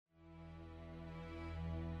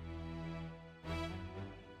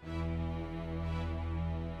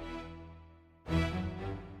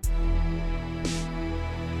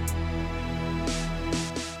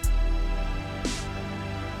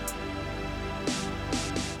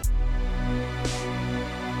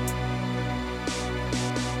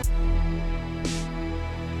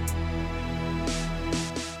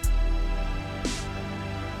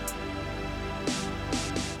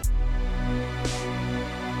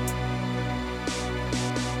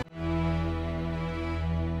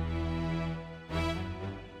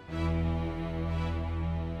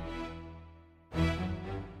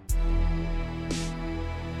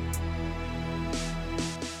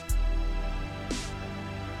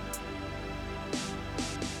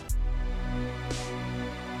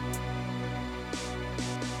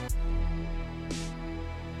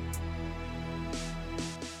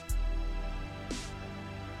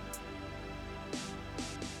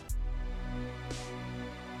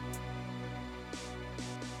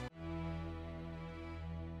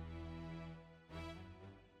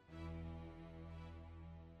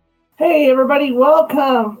Hey everybody,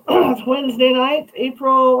 welcome. It's Wednesday night,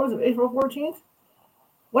 April 14th?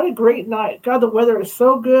 What a great night. God, the weather is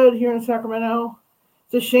so good here in Sacramento.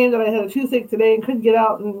 It's a shame that I had a toothache today and couldn't get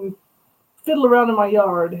out and fiddle around in my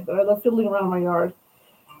yard. I love fiddling around in my yard.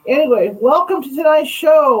 Anyway, welcome to tonight's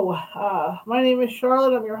show. My name is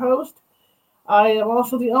Charlotte. I'm your host. I am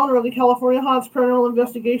also the owner of the California Haunts Paranormal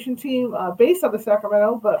Investigation Team based out of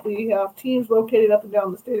Sacramento, but we have teams located up and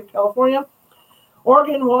down the state of California,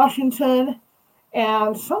 Oregon, Washington,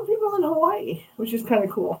 and some people in Hawaii, which is kind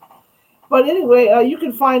of cool. But anyway, you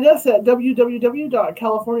can find us at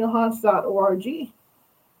www.californiahaunts.org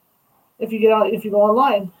if you go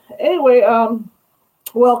online. Anyway,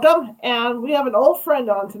 welcome, and we have an old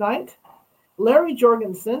friend on tonight, Larry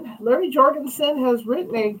Jorgensen. Larry Jorgensen has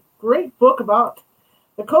written a great book about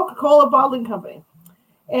the Coca-Cola Bottling Company.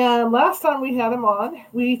 And last time we had him on,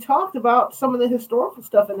 we talked about some of the historical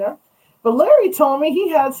stuff in there. But Larry told me he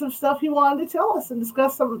had some stuff he wanted to tell us and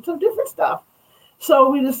discuss some different stuff.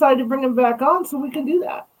 So we decided to bring him back on so we can do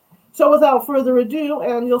that. So without further ado,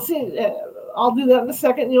 and you'll see, I'll do that in a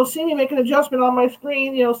second. You'll see me make an adjustment on my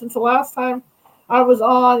screen. Since the last time I was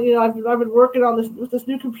on, I've been working on this with this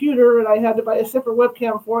new computer, and I had to buy a separate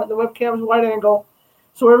webcam for it. The webcam is wide angle,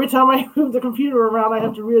 so every time I move the computer around, I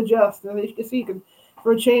have to readjust. And as you can see,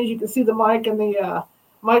 for a change, you can see the mic and the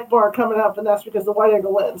mic bar coming up, and that's because the wide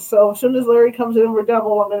angle lens. So as soon as Larry comes in, we're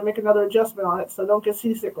double. I'm going to make another adjustment on it, so don't get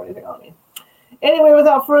seasick or anything on me. Anyway,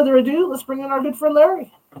 without further ado, let's bring in our good friend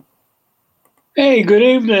Larry. Hey, good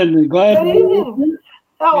evening. Good evening.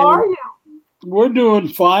 How are you? We're doing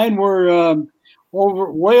fine. We're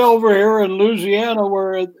way over here in Louisiana,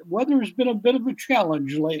 where weather's been a bit of a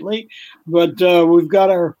challenge lately, but we've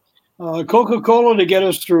got our Coca-Cola to get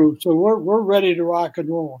us through, so we're ready to rock and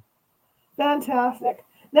roll. Fantastic.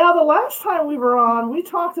 Now, the last time we were on, we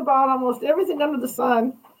talked about almost everything under the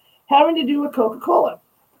sun having to do with Coca-Cola.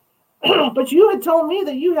 But you had told me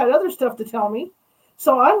that you had other stuff to tell me.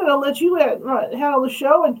 So I'm going to let you handle the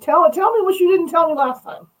show and tell me what you didn't tell me last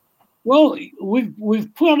time. Well,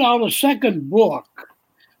 we've put out a second book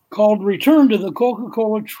called Return to the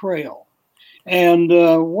Coca-Cola Trail. And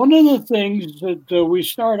one of the things that we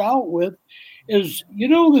start out with is,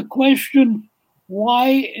 the question, why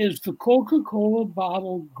is the Coca-Cola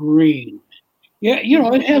bottle green? Yeah,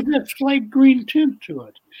 it has that slight green tint to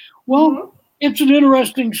it. Well, It's an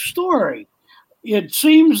interesting story. It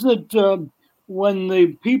seems that when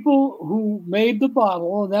the people who made the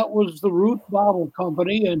bottle, and that was the Root Bottle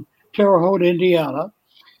Company in Terre Haute, Indiana,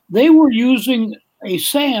 they were using a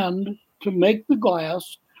sand to make the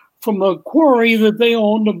glass from a quarry that they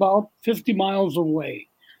owned about 50 miles away.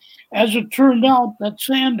 As it turned out, that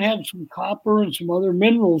sand had some copper and some other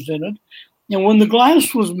minerals in it. And when the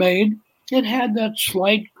glass was made, it had that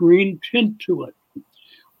slight green tint to it.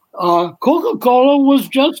 Coca-Cola was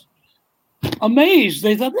just amazed.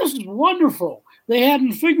 They thought, this is wonderful. They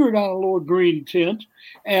hadn't figured out a little green tint.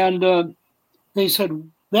 And they said,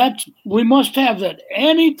 we must have that.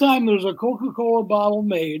 Anytime there's a Coca-Cola bottle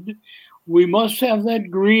made, we must have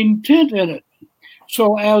that green tint in it.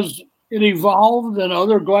 So as it evolved and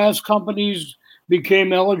other glass companies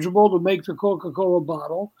became eligible to make the Coca-Cola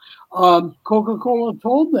bottle, Coca-Cola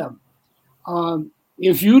told them,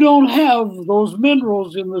 if you don't have those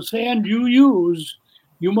minerals in the sand you use,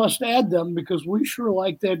 you must add them because we sure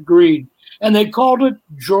like that green. And they called it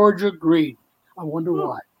Georgia Green. I wonder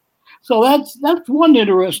why. So that's one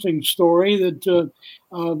interesting story that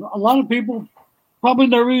a lot of people probably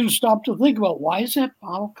never even stopped to think about. Why is that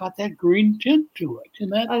bottle got that green tint to it?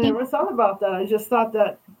 I never thought about that. I just thought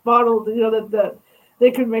that bottle, that they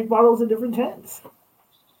could make bottles of different tints.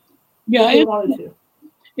 Yeah, if they wanted to.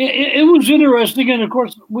 It was interesting, and of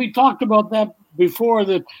course we talked about that before.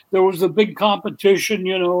 That there was a big competition,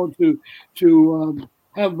 to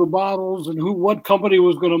have the bottles and what company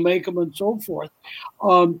was going to make them and so forth.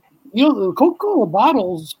 The Coca-Cola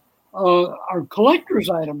bottles are collector's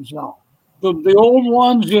items now. The old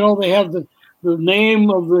ones, they have the name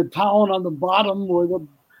of the town on the bottom where the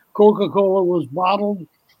Coca-Cola was bottled.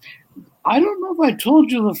 I don't know if I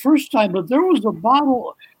told you the first time, but there was a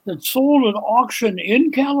bottle that sold at auction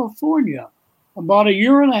in California about a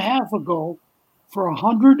year and a half ago for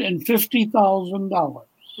 $150,000.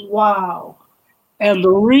 Wow. And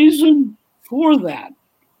the reason for that,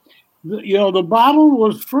 the bottle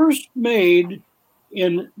was first made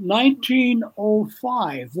in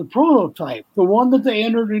 1905, the prototype, the one that they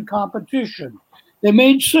entered in competition. They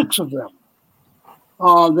made 6 of them.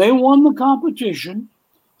 They won the competition,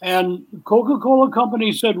 and the Coca-Cola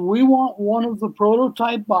Company said, we want one of the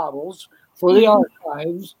prototype bottles for the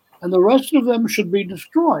archives, and the rest of them should be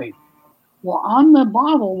destroyed. Well, on the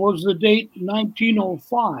bottle was the date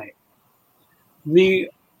 1905. The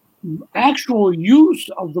actual use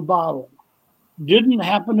of the bottle didn't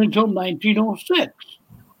happen until 1906.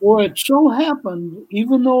 Well, it so happened,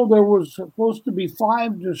 even though there was supposed to be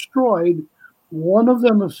 5 destroyed, one of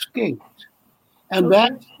them escaped. And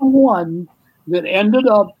that's the one that ended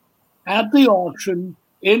up at the auction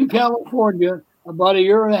in California about a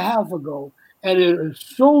year and a half ago. And it is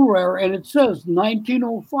so rare, and it says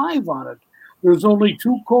 1905 on it. There's only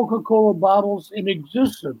 2 Coca-Cola bottles in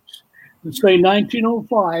existence that say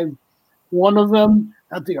 1905. One of them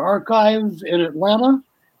at the archives in Atlanta.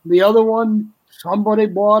 The other one, somebody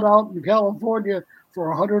bought out in California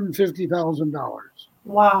for $150,000.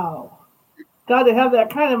 Wow. God, to have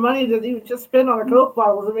that kind of money that you just spend on a Coke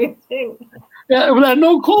bottle is amazing. Yeah, it had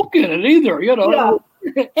no Coke in it either, Yeah.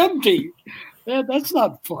 Empty. That's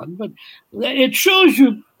not fun, but it shows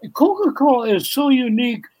you Coca-Cola is so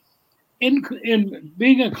unique in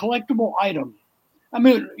being a collectible item. I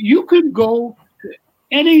mean, you could go to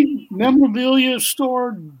any memorabilia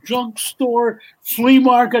store, junk store, flea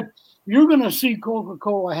market, you're going to see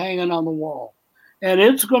Coca-Cola hanging on the wall. And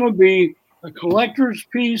it's going to be a collector's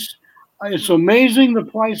piece. It's amazing the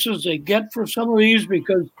prices they get for some of these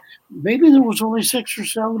because maybe there was only 6 or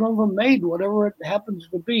 7 of them made, whatever it happens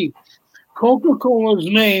to be. Coca-Cola's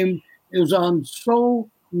name is on so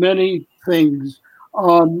many things.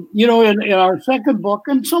 In our second book,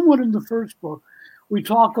 and somewhat in the first book, we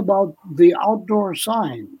talk about the outdoor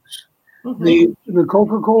signs, the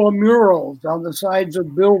Coca-Cola murals on the sides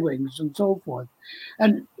of buildings and so forth.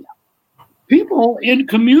 And people in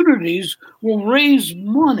communities will raise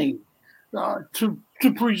money to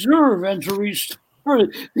preserve and to restore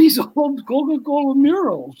these old Coca-Cola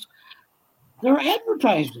murals. They're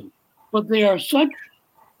advertising, but they are such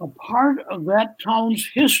a part of that town's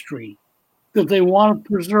history that they want to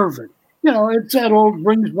preserve it. It's that old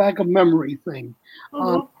brings back a memory thing.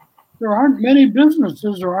 There aren't many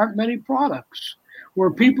businesses, there aren't many products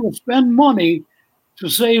where people spend money to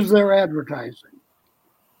save their advertising.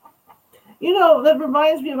 That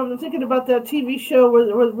reminds me of, I'm thinking about that TV show where I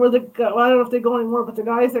don't know if they go anymore, but the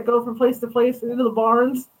guys that go from place to place into the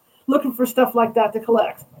barns looking for stuff like that to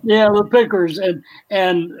collect. Yeah, the pickers.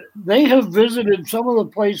 And they have visited some of the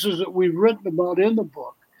places that we've written about in the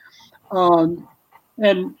book.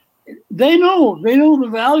 And they know the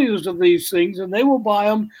values of these things, and they will buy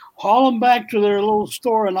them, haul them back to their little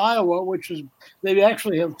store in Iowa, they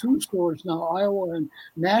actually have 2 stores now, Iowa and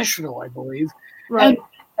Nashville, I believe. Right.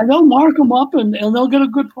 And they'll mark them up and they'll get a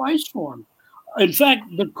good price for them. In fact,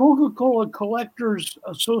 the Coca-Cola Collectors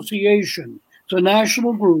Association, it's a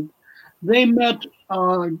national group, they met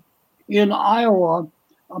in Iowa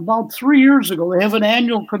about 3 years ago. They have an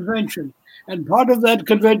annual convention. And part of that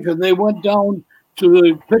convention, they went down to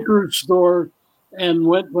the Pickers store and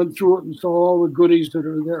went through it and saw all the goodies that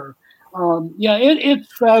are there.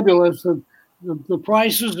 It's fabulous. The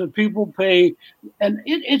prices that people pay, and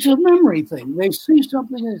it's a memory thing. They see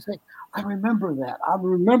something and they say, I remember that. I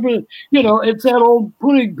remember, it's that old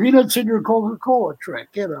putting peanuts in your Coca-Cola trick,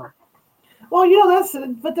 Well,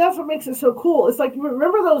 that's what makes it so cool. It's like,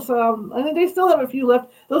 remember those, I think they still have a few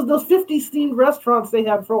left, those 50s themed restaurants they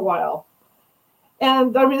had for a while.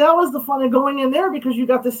 And I mean, that was the fun of going in there because you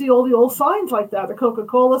got to see all the old signs like that, the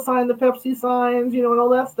Coca-Cola sign, the Pepsi signs, and all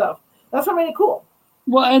that stuff. That's what made it cool.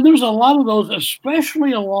 Well, and there's a lot of those,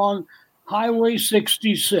 especially along Highway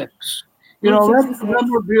 66. That's the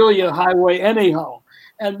memorabilia highway anyhow.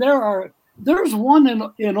 And there's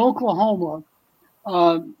one in Oklahoma.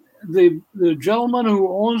 The gentleman who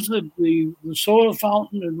owns the soda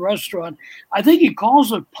fountain and restaurant, I think he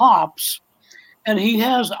calls it Pops, and he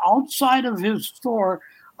has outside of his store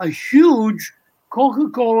a huge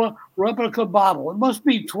Coca-Cola replica bottle. It must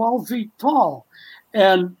be 12 feet tall.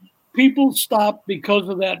 And people stop because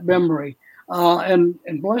of that memory. And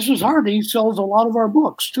bless his heart, he sells a lot of our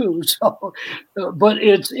books too. So, but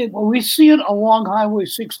we see it along Highway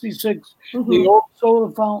 66, the old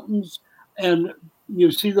soda fountains, and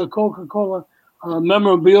you see the Coca-Cola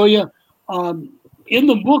memorabilia. In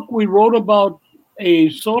the book, we wrote about a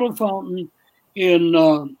soda fountain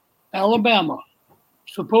in Alabama,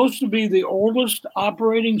 supposed to be the oldest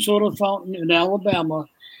operating soda fountain in Alabama,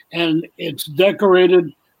 and it's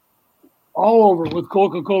decorated all over with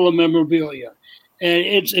Coca-Cola memorabilia. And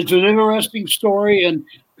it's an interesting story, and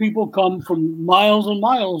people come from miles and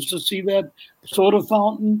miles to see that soda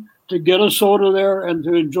fountain, to get a soda there, and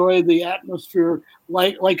to enjoy the atmosphere,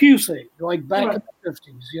 like you say, like back in the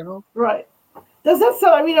 50s, you know? Right. Does that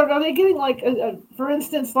sound, I mean, are they getting like, for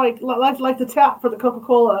instance, like the tap for the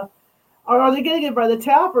Coca-Cola, are they getting it by the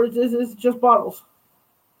tap, or is it just bottles?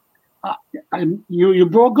 You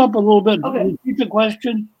broke up a little bit. Okay. Repeat the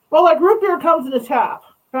question. Well, like root beer comes in a tap.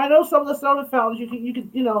 I know some of the soda fountains you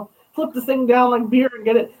could flip the thing down like beer and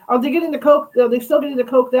get it. Are they getting the Coke? Are they still getting the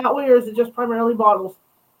Coke that way, or is it just primarily bottles?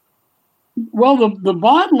 Well, the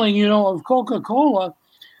bottling, of Coca-Cola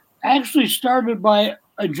actually started by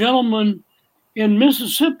a gentleman in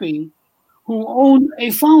Mississippi who owned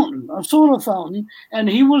a fountain, a soda fountain, and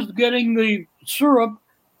he was getting the syrup,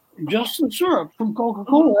 just the syrup from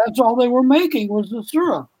Coca-Cola. That's all they were making was the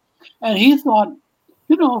syrup. And he thought,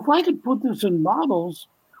 if I could put this in bottles,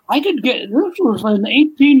 I could get, this was in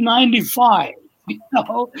 1895.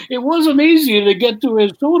 It wasn't easy to get to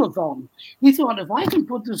his soda fountain. He thought, if I can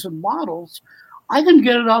put this in bottles, I can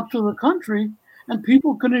get it out to the country and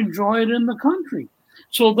people can enjoy it in the country.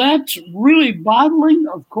 So that's really bottling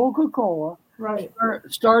of Coca-Cola. Right.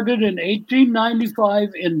 Started in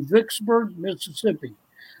 1895 in Vicksburg, Mississippi.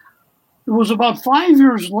 It was about 5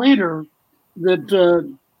 years later that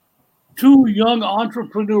two young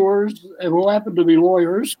entrepreneurs who happened to be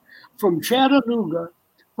lawyers from Chattanooga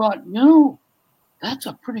thought, that's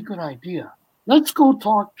a pretty good idea. Let's go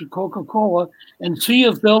talk to Coca-Cola and see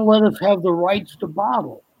if they'll let us have the rights to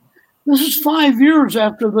bottle. This is 5 years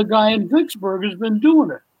after the guy in Vicksburg has been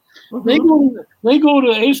doing it. Mm-hmm. They go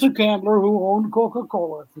to Asa Candler, who owned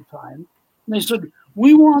Coca-Cola at the time, and they said,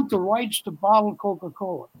 we want the rights to bottle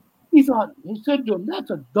Coca-Cola. He said to him,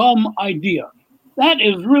 that's a dumb idea. That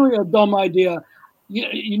is really a dumb idea.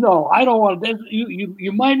 I don't want that.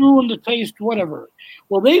 You might ruin the taste, whatever.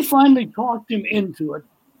 Well, they finally talked him into it.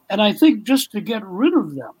 And I think just to get rid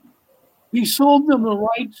of them, he sold them the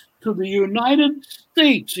rights to the United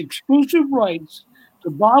States, exclusive rights to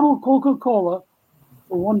bottle Coca-Cola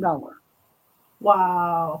for $1.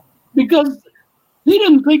 Wow. Because he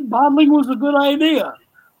didn't think bottling was a good idea.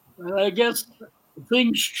 And I guess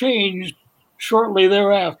things changed shortly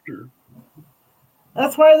thereafter.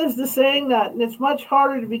 That's why there's the saying that it's much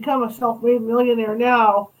harder to become a self-made millionaire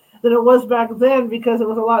now than it was back then, because it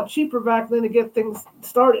was a lot cheaper back then to get things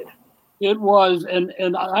started. It was,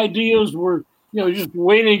 and ideas were, just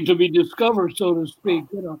waiting to be discovered, so to speak,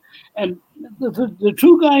 And the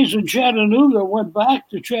two guys in Chattanooga went back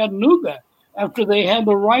to Chattanooga after they had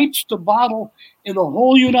the rights to bottle in the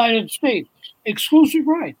whole United States, exclusive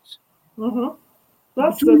rights. Mm-hmm.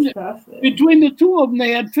 That's fascinating. Between the two of them,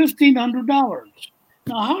 they had $1,500.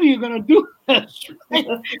 Now, how are you going to do this? Right?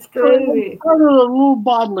 It's crazy. They started a little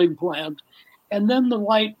bottling plant, and then the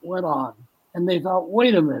light went on, and they thought,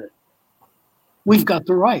 wait a minute, we've got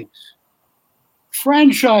the rights.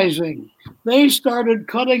 Franchising. They started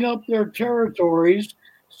cutting up their territories,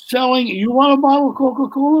 selling. You want a bottle of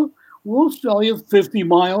Coca-Cola? We'll sell you 50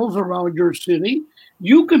 miles around your city.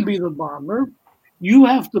 You can be the bottler. You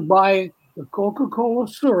have to buy the Coca-Cola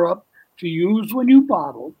syrup to use when you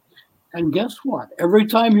bottle. And guess what? Every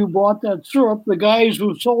time you bought that syrup, the guys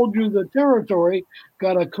who sold you the territory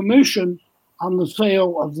got a commission on the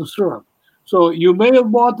sale of the syrup. So you may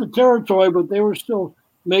have bought the territory, but they were still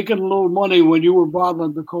making a little money when you were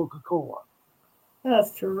bottling the Coca-Cola.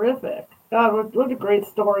 That's terrific. God, what a great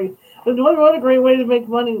story. What a great way to make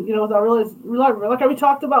money, without realizing, like we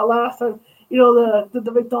talked about last time,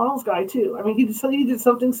 the McDonald's guy too. I mean, he did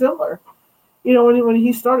something similar, when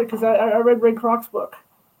he started, because I read Ray Kroc's book,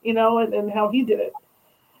 and how he did it.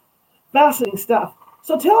 Fascinating stuff.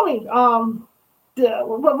 So tell me,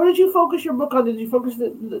 what did you focus your book on? Did you focus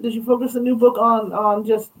the new book on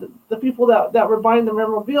just the people that were buying the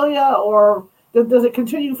memorabilia, or does it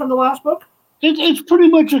continue from the last book? It's pretty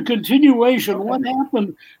much a continuation. Okay. What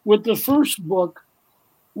happened with the first book,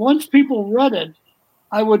 once people read it,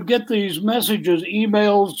 I would get these messages,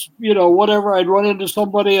 emails, whatever. I'd run into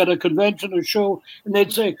somebody at a convention or show, and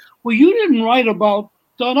they'd say, well, you didn't write about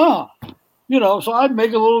da-da. So I'd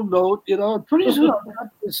make a little note, pretty soon I got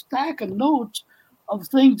this stack of notes of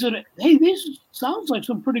things that, hey, these sounds like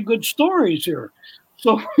some pretty good stories here.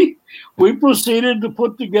 So we proceeded to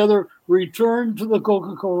put together Return to the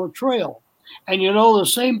Coca-Cola Trail. And the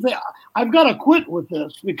same thing, I've got to quit with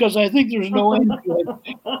this because I think there's no end to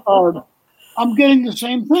it. I'm getting the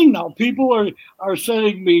same thing now. People are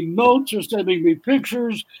sending me notes or sending me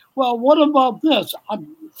pictures. Well, what about this?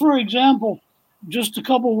 For example, just a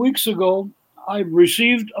couple of weeks ago, I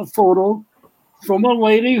received a photo from a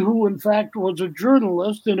lady who, in fact, was a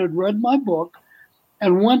journalist and had read my book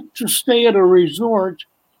and went to stay at a resort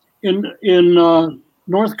in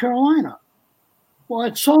North Carolina. Well,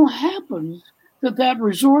 it so happens that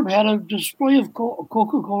resort had a display of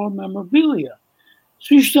Coca-Cola memorabilia.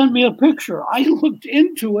 She sent me a picture. I looked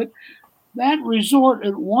into it. That resort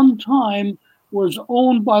at one time was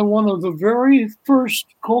owned by one of the very first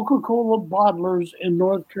Coca-Cola bottlers in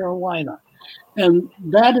North Carolina. And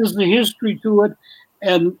that is the history to it.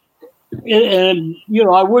 And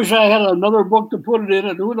I wish I had another book to put it in,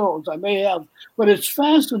 and who knows, I may have. But it's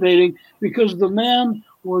fascinating because the man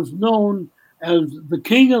was known as the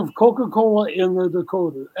king of Coca-Cola in the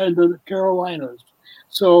Dakota and the Carolinas.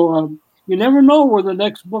 So you never know where the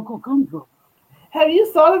next book will come from. Have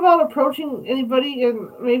you thought about approaching anybody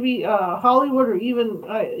in maybe Hollywood or even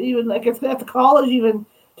like at the college even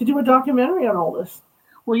to do a documentary on all this?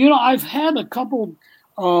 Well, I've had a couple,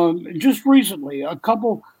 just recently, a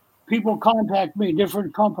couple people contact me,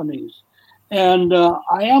 different companies, and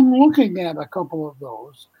I am looking at a couple of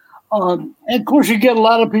those. And of course, you get a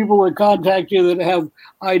lot of people that contact you that have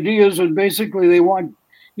ideas, and basically they want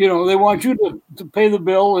you to pay the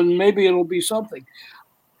bill, and maybe it'll be something.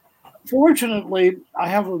 Fortunately, I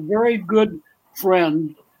have a very good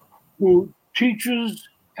friend who teaches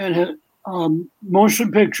and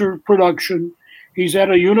motion picture production. He's at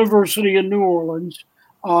a university in New Orleans.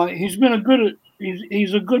 He's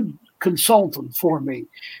a good consultant for me,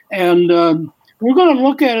 and we're going to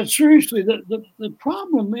look at it seriously. The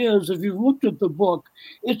problem is, if you've looked at the book,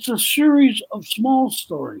 it's a series of small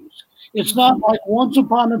stories. It's not like Once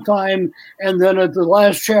Upon a Time and then at the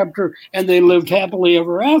last chapter and they lived happily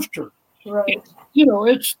ever after. Right.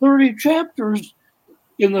 It's 30 chapters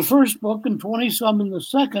in the first book and 20 some in the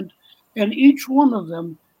second, and each one of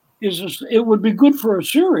them it would be good for a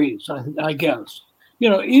series, I guess.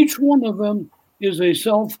 Each one of them is a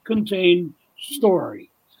self-contained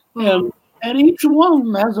story. And each one of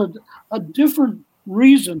them has a different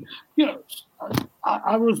reason.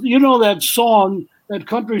 I was, that song, that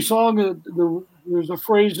country song, there's a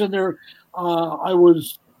phrase in there, I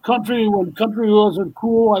was country when country wasn't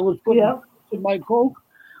cool, I was putting in my Coke.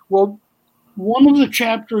 Well, one of the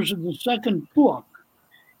chapters in the second book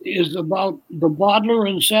is about the bottler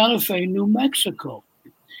in Santa Fe, New Mexico.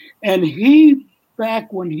 And he,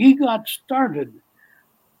 back when he got started,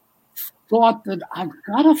 thought that I've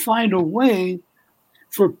got to find a way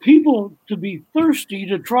for people to be thirsty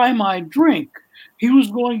to try my drink. He was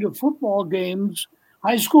going to football games,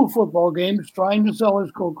 high school football games, trying to sell his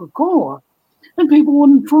Coca-Cola, and people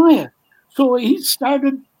wouldn't try it. So he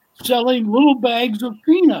started selling little bags of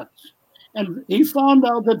peanuts. And he found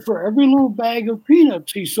out that for every little bag of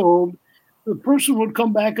peanuts he sold, the person would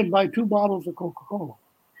come back and buy 2 bottles of Coca-Cola.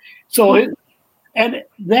 So and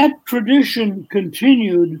that tradition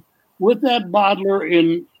continued with that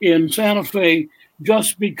bottler in Santa Fe,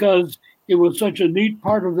 just because it was such a neat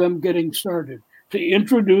part of them getting started to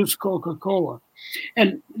introduce Coca-Cola.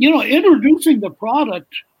 And, introducing the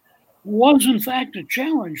product was in fact a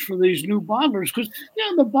challenge for these new bottlers, because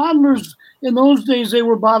the bottlers in those days, they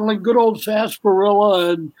were bottling good old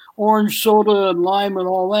sarsaparilla and orange soda and lime and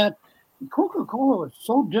all that. And Coca-Cola was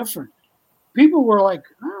so different. People were like,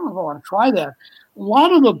 I don't know if I want to try that. A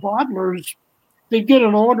lot of the bottlers, they'd get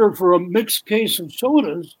an order for a mixed case of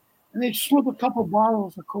sodas, and they'd slip a couple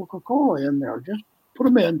bottles of Coca-Cola in there, just put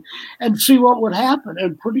them in and see what would happen.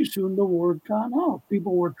 And pretty soon the word got out.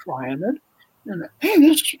 People were trying it. And, hey,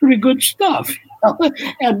 this is pretty good stuff.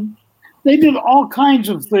 And they did all kinds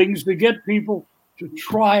of things to get people to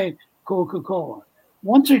try Coca-Cola.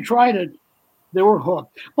 Once they tried it, they were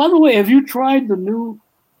hooked. By the way, have you tried the new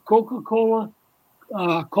Coca-Cola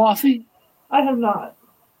coffee? I have not.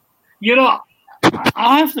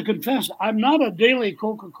 I have to confess, I'm not a daily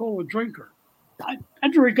Coca-Cola drinker. I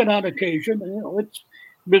drink it on occasion. It's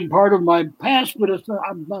been part of my past, but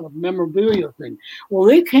I'm not a memorabilia thing. Well,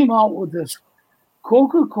 they came out with this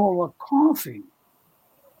Coca-Cola coffee.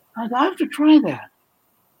 I have to try that.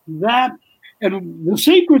 And the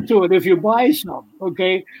secret to it, if you buy some,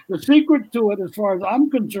 okay, the secret to it, as far as I'm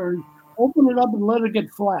concerned, open it up and let it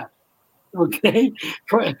get flat. Okay,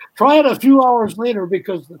 try it a few hours later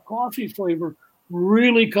because the coffee flavor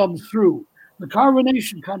really comes through. The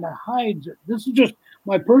carbonation kind of hides it. This is just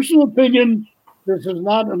my personal opinion. This is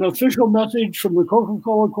not an official message from the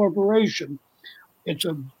Coca-Cola Corporation. It's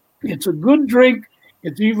a it's a good drink.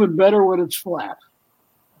 It's even better when it's flat.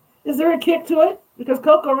 Is there a kick to it? Because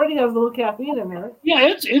Coke already has a little caffeine in there. Yeah,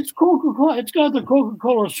 it's Coca-Cola. It's got the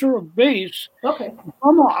Coca-Cola syrup base. Okay.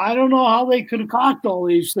 I don't know how they concoct all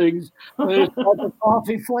these things, but it's got the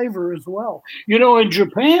coffee flavor as well. You know, in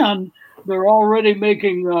Japan, they're already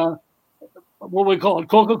making what we call it,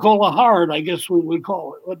 Coca-Cola Hard, I guess we would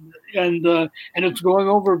call it, and it's going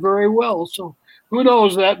over very well. So who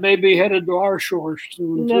knows? That may be headed to our shores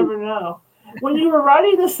soon. You never know. When you were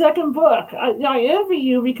writing the second book, I envy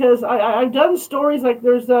you because I've done stories like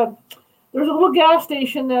there's a little gas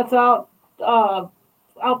station that's out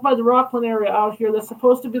by the Rockland area out here that's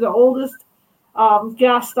supposed to be the oldest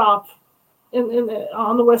gas stop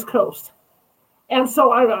on the West Coast. And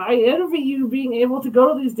so I envy you being able to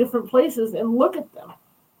go to these different places and look at them,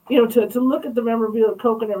 to look at the memorabilia of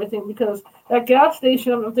Coke and everything, because that gas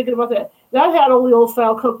station, I'm thinking about that had all the old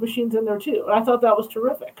style Coke machines in there too. And I thought that was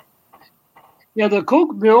terrific. Yeah, the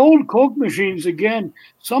old Coke machines, again,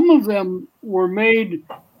 some of them were made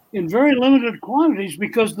in very limited quantities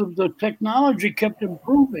because the technology kept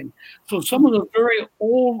improving. So some of the very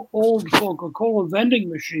old Coca-Cola vending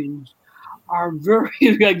machines are very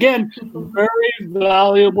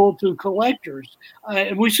valuable to collectors.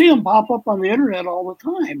 And we see them pop up on the internet all the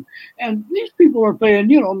time. And these people are paying,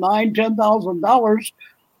 $9,000, $10,000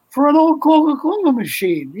 for an old Coca-Cola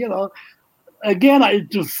machine. Again, it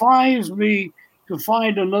defies me to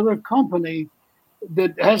find another company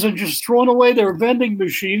that hasn't just thrown away their vending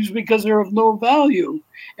machines because they're of no value.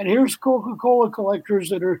 And here's Coca-Cola collectors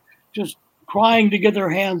that are just crying to get their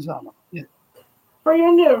hands on them. Yeah. For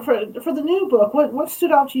the new book, what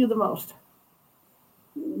stood out to you the most?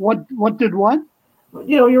 What did what?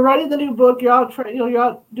 You're writing the new book. You're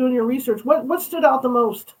out doing your research. What stood out the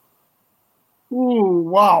most? Ooh,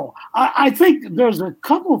 wow! I think there's a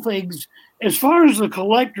couple things as far as the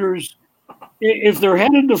collectors. If they're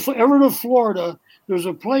headed ever to Florida, there's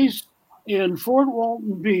a place in Fort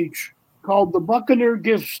Walton Beach called the Buccaneer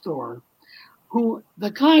Gift Store.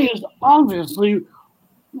 The guy is obviously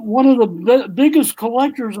one of the biggest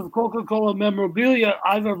collectors of Coca-Cola memorabilia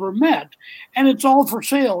I've ever met, and it's all for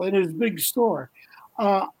sale in his big store.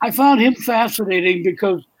 I found him fascinating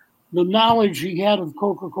because the knowledge he had of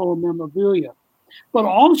Coca-Cola memorabilia. But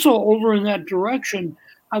also over in that direction,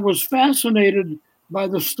 I was fascinated by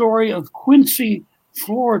the story of Quincy,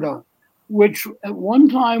 Florida, which at one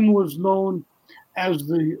time was known as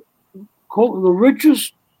the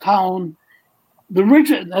richest town,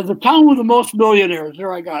 the town with the most millionaires.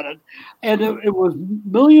 There, I got it. And it was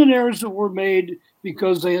millionaires that were made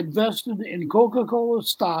because they invested in Coca-Cola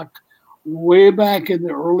stock way back in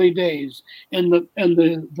the early days. And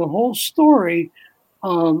the whole story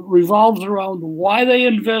revolves around why they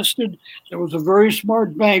invested. There was a very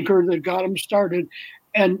smart banker that got them started.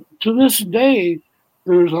 And to this day,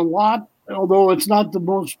 there's a lot, although it's not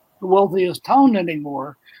the wealthiest town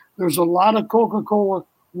anymore, there's a lot of Coca-Cola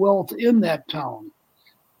wealth in that town.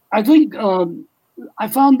 I think I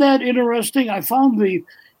found that interesting. I found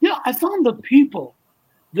the people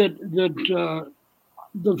that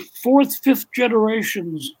the fourth, fifth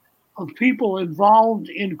generations of people involved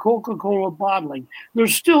in Coca-Cola bottling.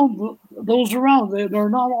 There's still those around. They're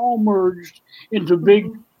not all merged into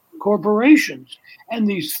big corporations. And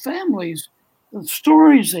these families, the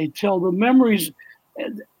stories they tell, the memories,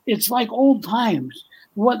 it's like old times.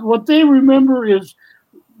 What they remember is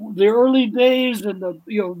the early days and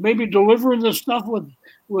maybe delivering the stuff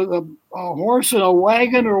with a horse and a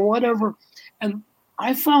wagon or whatever. And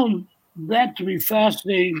I found that to be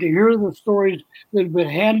fascinating, to hear the stories that have been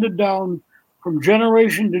handed down from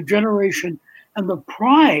generation to generation, and the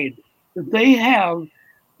pride that they have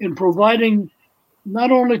in providing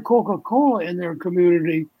not only Coca-Cola in their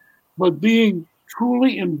community, but being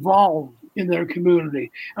truly involved in their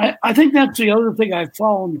community. I think that's the other thing I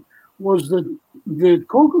found was that the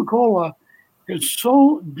Coca-Cola is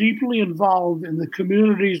so deeply involved in the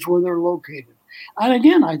communities where they're located. And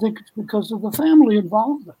again, I think it's because of the family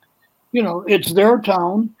involvement. It's their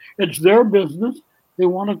town, it's their business. They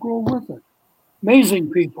want to grow with it.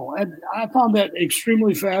 Amazing people. And I found that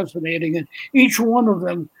extremely fascinating. And each one of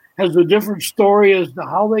them has a different story as to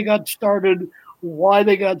how they got started, why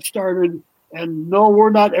they got started, and no, we're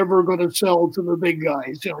not ever going to sell to the big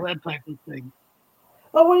guys, that type of thing.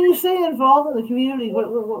 Well, when you say involved in the community,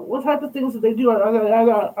 what type of things do they do?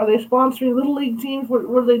 Are they sponsoring little league teams? What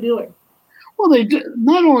are they doing? Well, they do,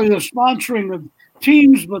 not only the sponsoring of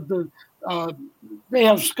teams, but they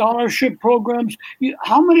have scholarship programs.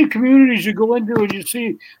 How many communities you go into and you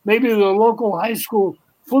see maybe the local high school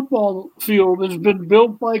football field has been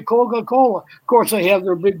built by Coca-Cola. Of course, they have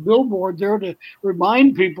their big billboard there to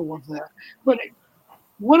remind people of that. But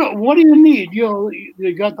what do you need?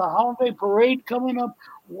 You got the holiday parade coming up,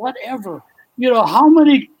 whatever. How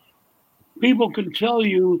many people can tell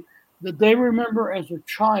you that they remember as a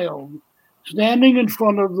child standing in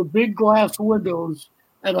front of the big glass windows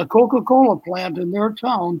at a Coca-Cola plant in their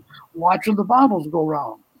town watching the bottles go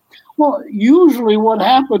round? Well, usually what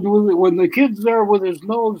happened when the kid's there with his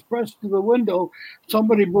nose pressed to the window,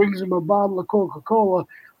 somebody brings him a bottle of Coca-Cola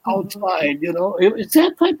outside, It's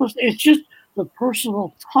that type of, it's just the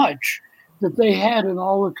personal touch that they had in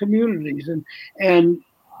all the communities. And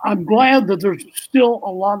I'm glad that there's still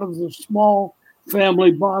a lot of the small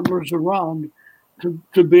family bottlers around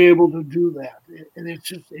to be able to do that. And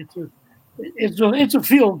it's a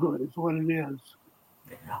feel good, is what it is.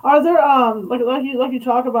 Are there like you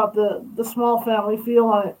talk about the small family feel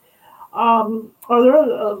on it? Are there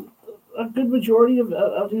a good majority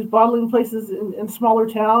of these bottling places in smaller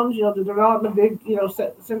towns? They're not in the big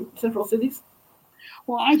central cities.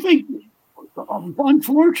 Well, I think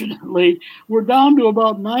unfortunately we're down to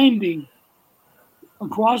about 90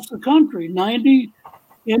 across the country. 90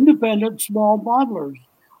 independent small bottlers.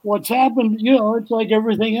 What's happened? It's like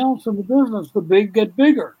everything else in the business. The big get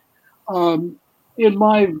bigger. In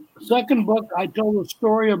my second book, I tell the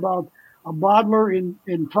story about a bottler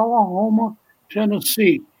in Tullahoma,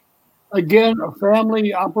 Tennessee. Again, a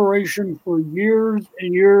family operation for years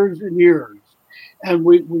and years and years. And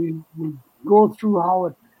we go through how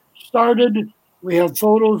it started. We have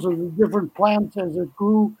photos of the different plants as it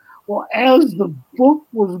grew. Well, as the book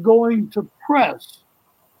was going to press,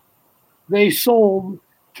 they sold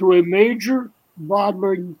to a major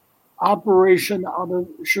bottling operation out of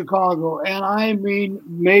Chicago, and I mean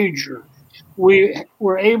major. We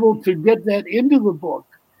were able to get that into the book,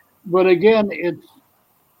 but again, it's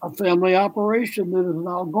a family operation that is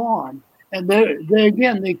now gone. And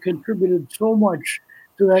they contributed so much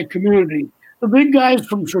to that community. The big guys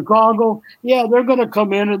from Chicago, they're going to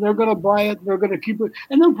come in and they're going to buy it, they're going to keep it,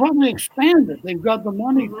 and they'll probably expand it. They've got the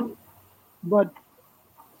money. Mm-hmm. But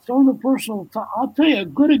some of the personal, I'll tell you a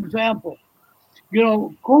good example.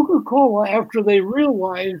 Coca-Cola, after they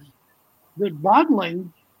realized that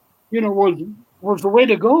bottling, was the way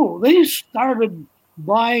to go, they started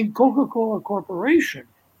buying Coca-Cola Corporation,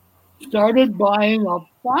 started buying up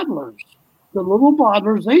bottlers. The little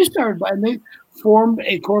bottlers, they started buying, they formed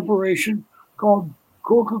a corporation called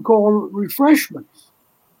Coca-Cola Refreshments.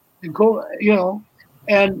 And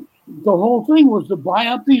the whole thing was to buy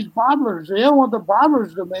up these bottlers. They don't want the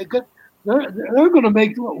bottlers to make it. They're going to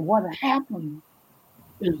make it. What happened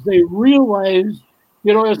is they realized,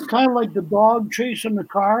 it's kind of like the dog chasing the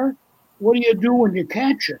car. What do you do when you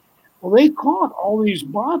catch it? Well, they caught all these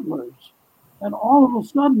bottlers, and all of a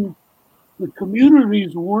sudden, the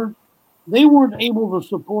communities weren't able to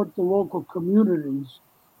support the local communities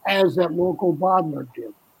as that local bottler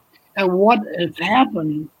did. And what has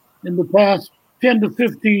happened in the past 10 to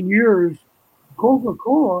 15 years,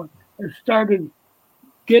 Coca-Cola has started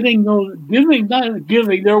getting those,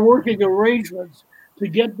 they're working arrangements to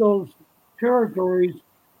get those territories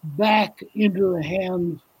back into the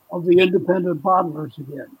hands of the independent bottlers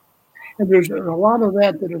again. And there's a lot of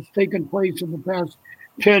that has taken place in the past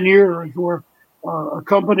 10 years where a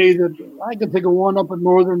company that I can think of one up in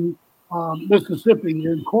northern Mississippi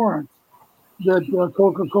in Corinth that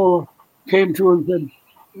Coca-Cola came to and said,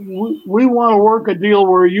 we want to work a deal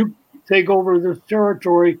where you take over this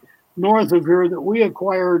territory north of here that we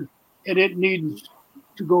acquired, and it needs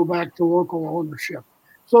to go back to local ownership.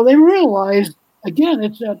 So they realized, again,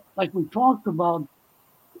 it's that, like we talked about,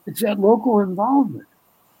 it's that local involvement.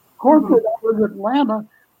 Corporate out of Atlanta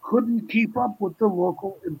couldn't keep up with the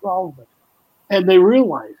local involvement. And they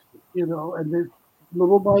realized it, and they,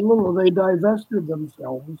 little by little, they divested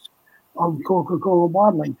themselves of Coca-Cola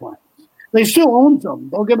bottling plants. They still own some.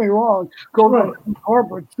 Don't get me wrong. Coca-Cola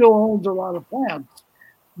Corporate still owns a lot of plants,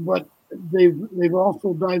 but they've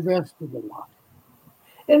also divested a lot.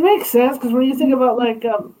 It makes sense because when you think about like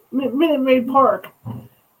Minute Maid Park,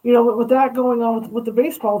 with that going on with the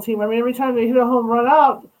baseball team, I mean, every time they hit a home run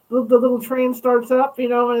out, the little train starts up,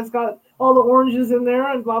 and it's got all the oranges in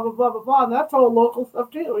there and blah, blah, blah, blah, blah. And that's all local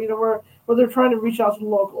stuff too, where they're trying to reach out to the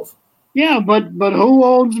locals. Yeah, but who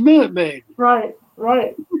owns Minute Maid? Right.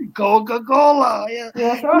 Coca-Cola. Yeah.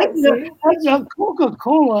 That's right. That's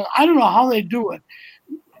Coca-Cola, I don't know how they do it.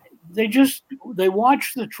 They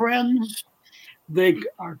watch the trends. They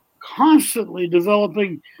are constantly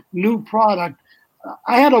developing new product.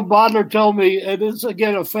 I had a bottler tell me, and it's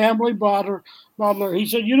again a family bottler. He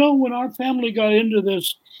said, when our family got into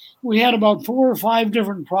this, we had about 4 or 5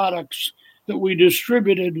 different products that we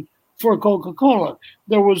distributed for Coca-Cola.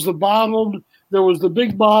 There was the bottled, there was the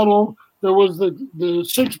big bottle, there was the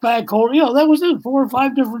 6-pack holder. That was it, 4 or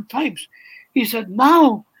 5 different types. He said,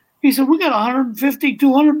 we got 150,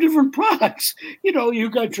 200 different products. You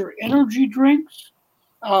got your energy drinks.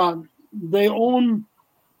 They own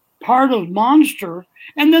part of Monster,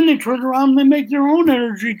 and then they turn around and they make their own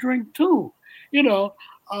energy drink too.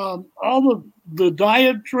 All the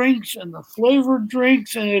diet drinks and the flavored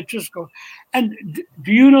drinks, and it just goes. And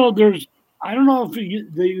do you know there's, I don't know if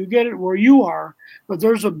you get it where you are, but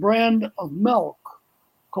there's a brand of milk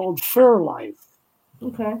called Fairlife.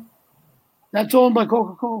 Okay. That's owned by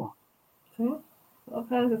Coca-Cola. See? All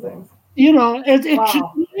kinds of things. It's Wow. just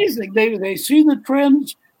amazing. They see the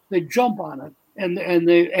trends, they jump on it, and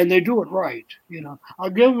they do it right. I'll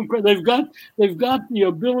give them credit. They've got the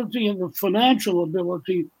ability and the financial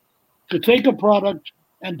ability to take a product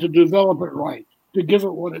and to develop it right, to give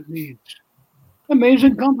it what it needs.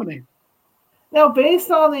 Amazing company. Now,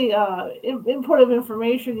 based on the input of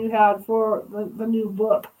information you had for the new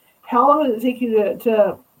book, how long did it take you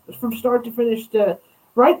to from start to finish to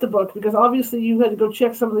write the book? Because obviously you had to go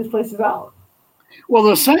check some of these places out. Well,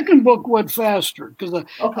 the second book went faster because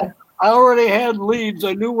Okay. I already had leads.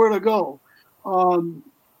 I knew where to go.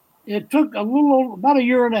 It took about a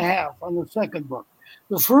year and a half on the second book.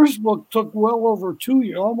 The first book took well over 2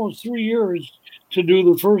 years, almost 3 years to do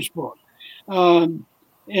the first book. And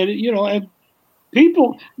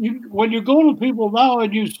people, when you go to people now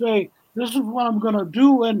and you say, this is what I'm going to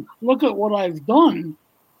do and look at what I've done,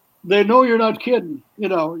 they know you're not kidding.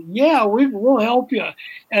 Yeah, we'll help you.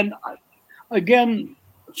 And again,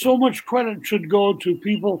 so much credit should go to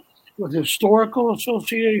people with historical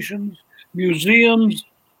associations, museums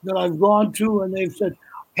that I've gone to, and they've said,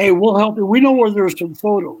 hey, we'll help you. We know where there's some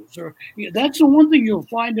photos. That's the one thing you'll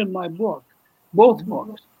find in my book, both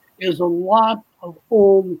books, is a lot of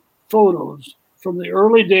old photos from the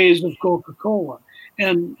early days of Coca-Cola.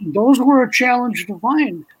 And those were a challenge to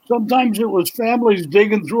find. Sometimes it was families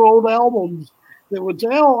digging through old albums that would say,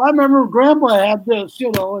 oh, I remember Grandpa had this,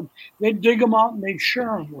 and they'd dig them out and they'd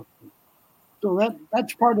share them with me. So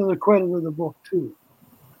that's part of the credit of the book, too.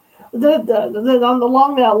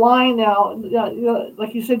 Along that line now,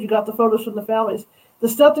 like you said, you got the photos from the families. The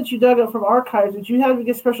stuff that you dug up from archives, did you have to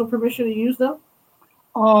get special permission to use them?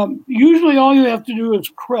 Usually all you have to do is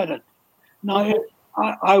credit. Now,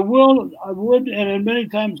 I would, and many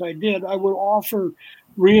times I did, I would offer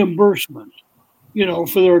reimbursement,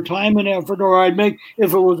 for their time and effort, or I'd make,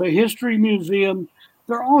 if it was a history museum,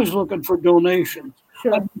 they're always looking for donations.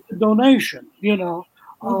 Sure. I'd make a donation,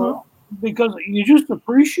 because you just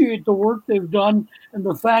appreciate the work they've done and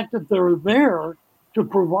the fact that they're there to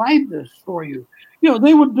provide this for you.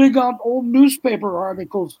 They would dig out old newspaper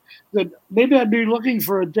articles that maybe I'd be looking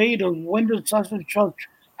for a date of when did such and such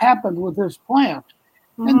happen with this plant.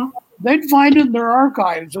 Mm-hmm. And they'd find it in their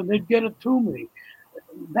archives and they'd get it to me.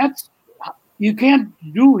 You can't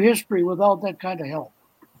do history without that kind of help.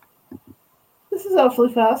 This is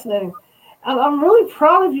absolutely fascinating. And I'm really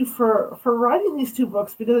proud of you for writing these 2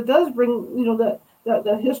 books, because it does bring,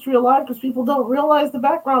 that history alive, because people don't realize the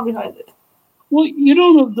background behind it. Well,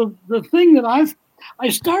 the thing that I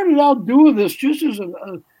started out doing this just as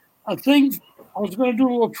a thing. I was going to do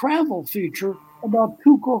a little travel feature about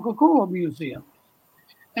 2 Coca-Cola museums.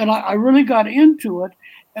 And I really got into it.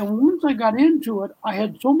 And once I got into it, I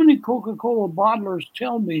had so many Coca-Cola bottlers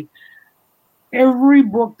tell me every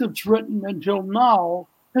book that's written until now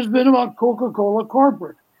has been about Coca-Cola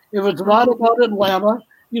corporate. If it's not about Atlanta,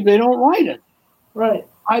 they don't write it. Right.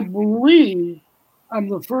 I believe I'm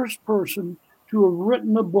the first person to have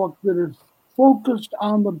written a book that is focused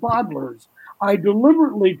on the bottlers. I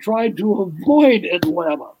deliberately tried to avoid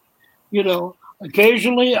Atlanta.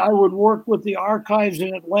 Occasionally I would work with the archives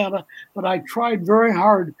in Atlanta, but I tried very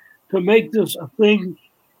hard to make this a thing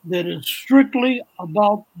that is strictly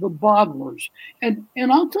about the bottlers. And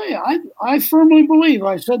I'll tell you, I firmly believe,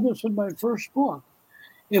 I said this in my first book,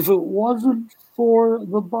 if it wasn't for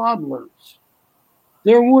the bottlers,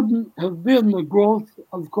 there wouldn't have been the growth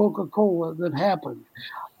of Coca-Cola that happened.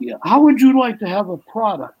 How would you like to have a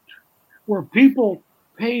product where people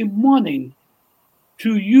pay money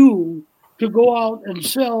to you to go out and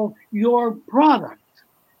sell your product?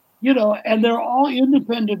 And they're all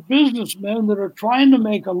independent businessmen that are trying to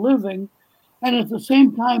make a living, and at the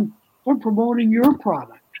same time, they're promoting your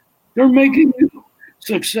product. They're making you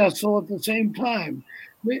successful at the same time.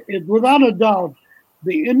 Without a doubt,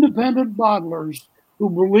 the independent bottlers who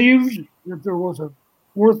believed that there was a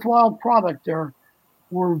worthwhile product there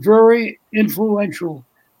were very influential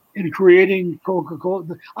in creating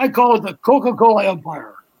Coca-Cola. I call it the Coca-Cola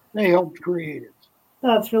empire. They helped create it.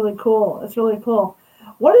 That's really cool. It's really cool.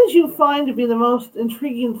 What did you find to be the most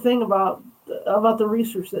intriguing thing about the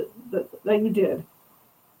research that you did?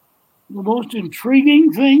 The most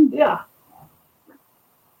intriguing thing? Yeah.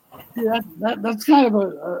 That's kind of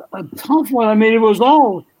a tough one. I mean, it was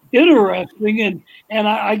all interesting, and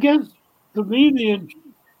I guess to me,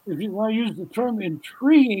 if you want to use the term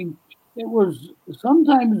intriguing, it was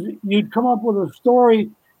sometimes you'd come up with a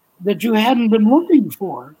story that you hadn't been looking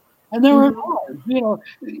for, and there it was. You know,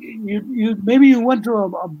 you maybe you went to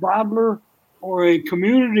a bottler or a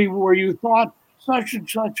community where you thought such and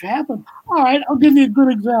such happened. All right, I'll give you a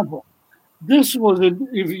good example. This was,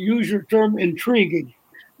 if you use your term, intriguing.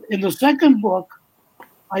 In the second book,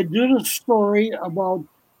 I did a story about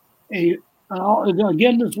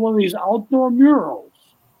again, it's one of these outdoor murals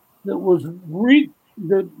that was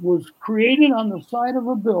created on the side of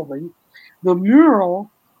a building. The mural,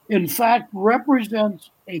 in fact, represents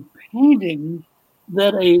a painting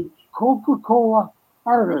that a Coca-Cola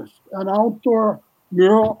artist, an outdoor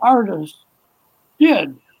mural artist,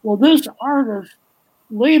 did. Well, this artist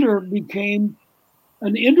later became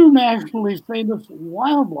an internationally famous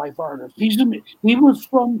wildlife artist. He was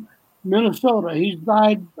from Minnesota. He's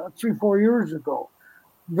died 3-4 years ago.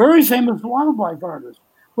 Very famous wildlife artist.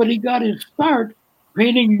 But he got his start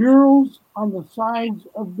painting murals on the sides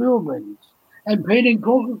of buildings and painting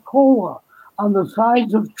Coca-Cola on the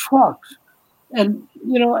sides of trucks. And,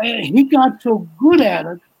 you know, he got so good at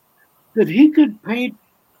it that he could paint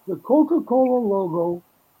the Coca-Cola logo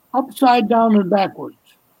upside down and backwards.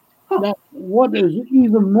 Now, what is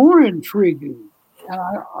even more intriguing, and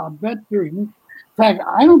I bet in fact,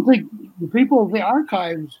 I don't think the people of the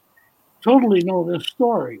archives totally know this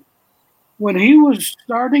story. When he was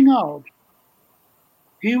starting out,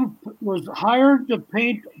 he was hired to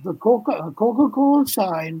paint the Coca-Cola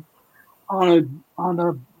sign on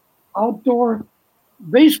a outdoor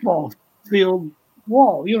baseball field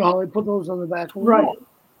wall. You know how they put those on the back of the wall.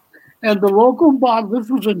 And the local bottler, this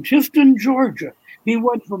was in Tifton, Georgia. He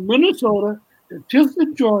went from Minnesota to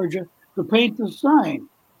Tifton, Georgia to paint the sign.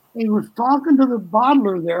 He was talking to the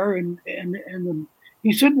bottler there, and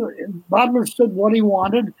he said, the bottler said what he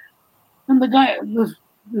wanted. And the guy,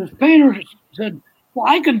 this painter said, well,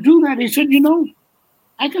 I can do that. He said, you know,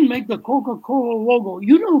 I can make the Coca-Cola logo.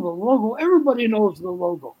 You know the logo. Everybody knows the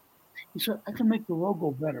logo. He said, I can make the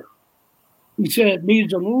logo better. He said it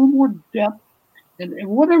needs a little more depth and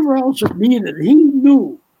whatever else it needed. He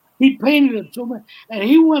knew. He painted it so much. And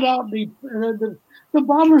he went out and the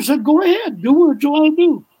bottler said, go ahead, do what you want to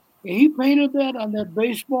do. And he painted that on that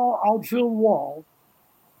baseball outfield wall.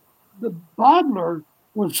 The bottler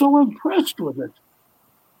was so impressed with it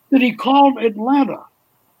that he called Atlanta,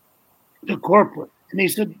 the corporate. And he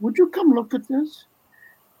said, would you come look at this?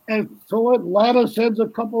 And so Atlanta sends a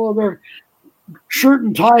couple of their shirt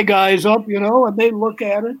and tie guys up, you know, and they look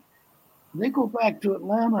at it. They go back to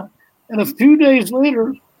Atlanta. And a few days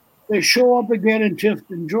later, they show up again in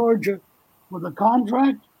Tifton, Georgia, with a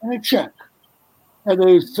contract and a check. And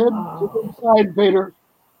they said to the sign painter,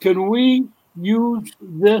 can we use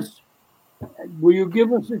this? Will you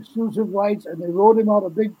give us exclusive rights? And they wrote him out a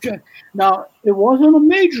big check. Now, it wasn't a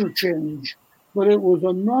major change, but it was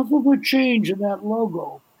enough of a change in that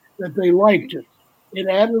logo that they liked it. It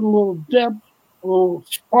added a little depth, a little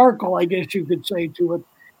sparkle, I guess you could say, to it.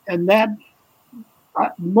 And that,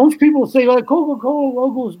 most people say, the Coca-Cola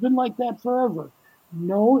logo has been like that forever.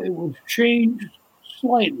 No, it was changed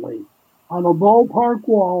slightly on a ballpark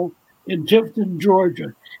wall in Tifton,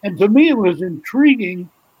 Georgia. And to me, it was intriguing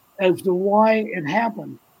as to why it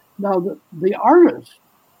happened. Now, the artist,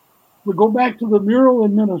 we go back to the mural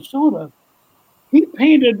in Minnesota, he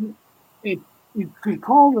painted you could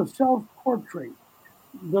call it a self-portrait.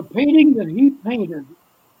 The painting that he painted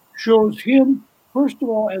shows him, first of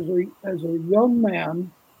all, as a young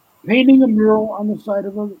man painting a mural on the side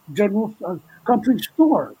of a general country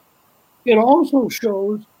store. It also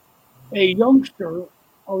shows a youngster,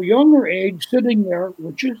 a younger age, sitting there,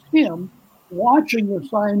 which is him, watching the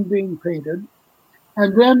sign being painted.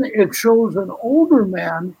 And then it shows an older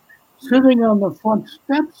man sitting on the front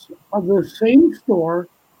steps of the same store,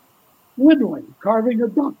 whittling, carving a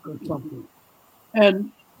duck or something.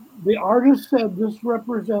 And the artist said this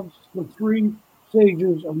represents the 3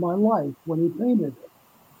 stages of my life when he painted it.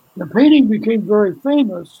 The painting became very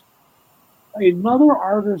famous. Another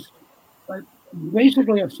artist,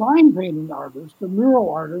 basically a sign painting artist, a mural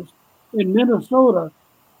artist in Minnesota,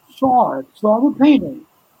 saw the painting,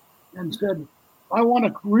 and said, I want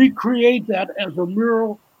to recreate that as a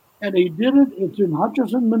mural. And he did it. It's in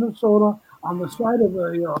Hutchinson, Minnesota, on the side of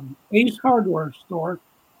a Ace Hardware store,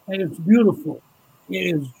 and it's beautiful.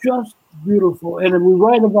 It is just beautiful. And we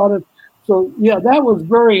write about it. So, yeah, that was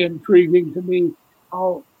very intriguing to me,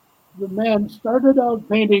 how the man started out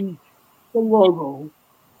painting the logo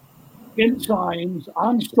in signs,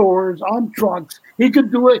 on stores, on trucks. He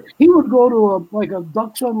could do it. He would go to a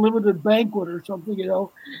Ducks Unlimited banquet or something,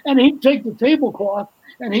 and he'd take the tablecloth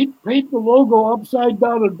and he'd paint the logo upside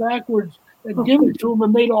down and backwards and give it to them,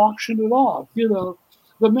 and they'd auction it off.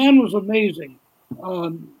 The man was amazing,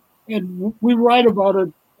 and we write about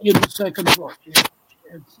it in the second book.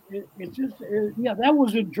 That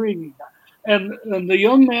was intriguing, and the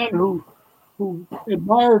young man who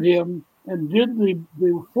admired him and did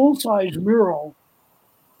the full-size mural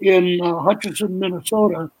in Hutchinson,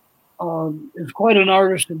 Minnesota, is quite an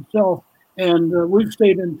artist himself, and we've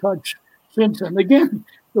stayed in touch since. And again,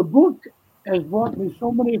 the book has brought me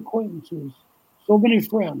so many acquaintances, so many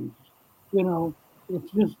friends.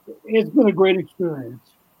 It's been a great experience.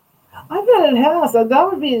 I bet it has.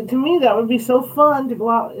 To me, that would be so fun to go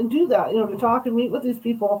out and do that, to talk and meet with these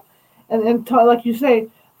people and talk, like you say,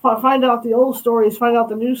 find out the old stories, find out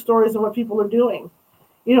the new stories of what people are doing,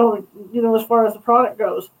 as far as the product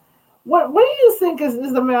goes. What do you think is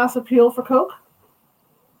the mass appeal for Coke?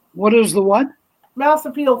 What is the what? Mass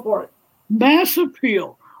appeal for it. Mass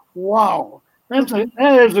appeal. Wow. That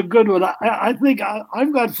is a good one. I think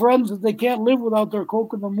I've got friends that they can't live without their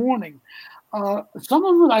Coke in the morning. Some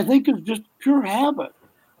of it I think is just pure habit.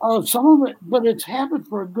 Some of it, but it's habit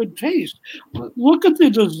for a good taste. Look at the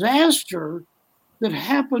disaster that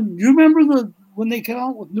happened. Do you remember when they came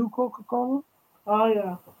out with new Coca-Cola? Oh,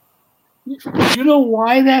 yeah. You know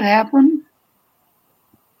why that happened?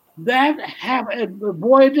 That happened.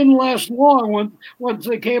 Boy, it didn't last long once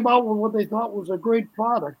they came out with what they thought was a great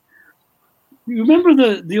product. You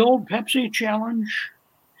remember the old Pepsi challenge?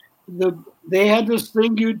 They had this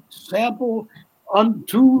thing you'd sample on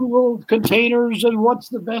 2 little containers, and what's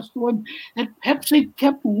the best one? And Pepsi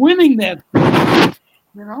kept winning that thing.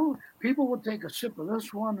 People would take a sip of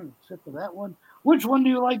this one and a sip of that one. Which one do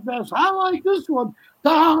you like best? I like this one.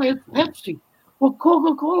 It's Pepsi. Well,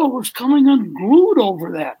 Coca-Cola was coming unglued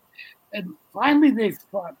over that. And finally they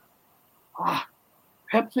thought,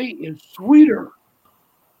 Pepsi is sweeter.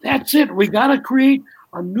 That's it. We got to create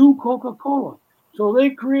a new Coca-Cola. So they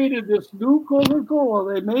created this new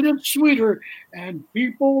Coca-Cola. They made it sweeter, and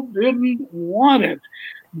people didn't want it.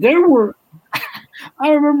 I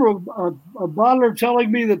remember a bottler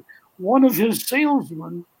telling me that one of his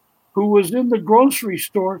salesmen who was in the grocery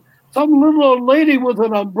store, some little old lady with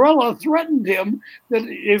an umbrella threatened him that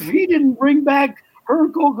if he didn't bring back her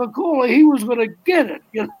Coca-Cola, he was going to get it.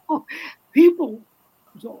 People,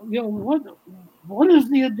 what is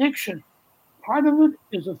the addiction? Part of it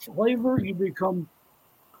is a flavor you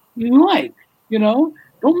like.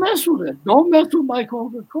 Don't mess with it. Don't mess with my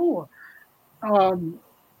Coca-Cola.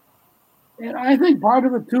 And I think part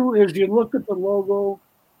of it, too, is you look at the logo,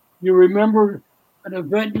 you remember an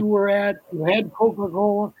event you were at, you had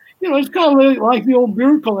Coca-Cola. It's kind of like the old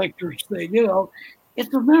beer collectors thing,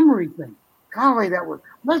 It's a memory thing. Golly,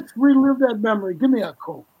 let's relive that memory. Give me a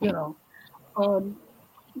Coke, down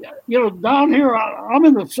here, I'm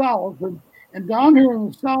in the South, and down here in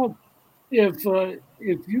the South, if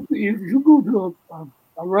you go to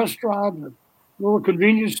a restaurant, a little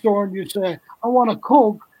convenience store, and you say, I want a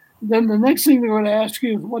Coke, then the next thing they're going to ask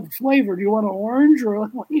you is, what flavor? Do you want an orange or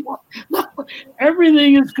what do you want? No,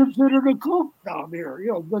 everything is considered a Coke down here.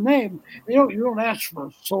 The name. You don't ask for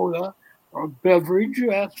a soda or a beverage.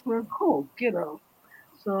 You ask for a Coke.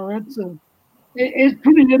 So it's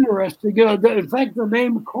pretty interesting. In fact, the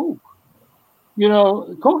name Coke.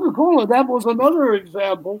 Coca-Cola. That was another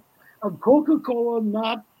example of Coca-Cola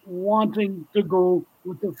not wanting to go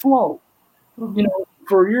with the flow. Mm-hmm.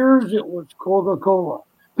 For years it was Coca-Cola.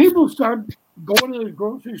 People started going to the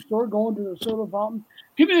grocery store, going to the soda fountain.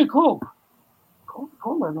 Give me a Coke.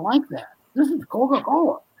 Coca-Cola didn't like that. This is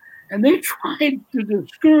Coca-Cola. And they tried to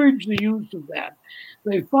discourage the use of that.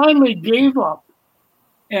 They finally gave up.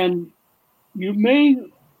 And you may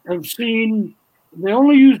have seen, they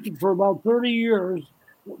only used it for about 30 years.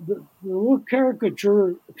 The little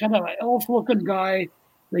caricature, kind of an elf-looking guy,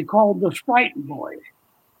 they called the Sprite Boy.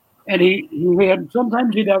 And he had,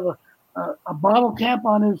 sometimes he'd have a bottle cap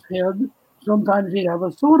on his head. Sometimes he'd have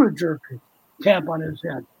a soda jerk cap on his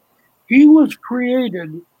head. He was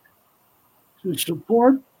created to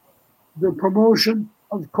support the promotion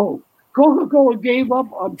of Coke. Coca-Cola gave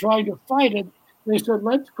up on trying to fight it They said,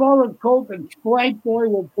 let's call it Coke, and Sprite Boy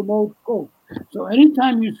will promote Coke. So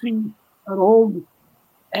anytime you see an old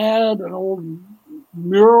ad, an old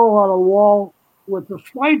mural on a wall with the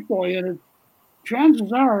Sprite Boy in it,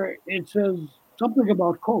 chances are it says something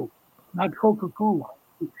about Coke, not Coca-Cola.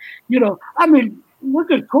 I mean, look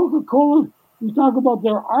at Coca-Cola. You talk about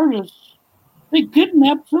their artists. They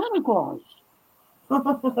kidnapped Santa Claus.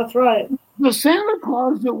 That's right. The Santa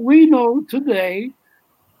Claus that we know today,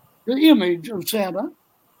 the image of Santa,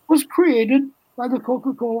 was created by the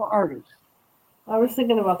Coca-Cola artists. I was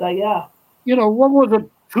thinking about that, yeah. What was it,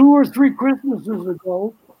 2 or 3 Christmases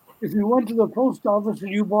ago, if you went to the post office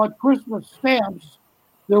and you bought Christmas stamps,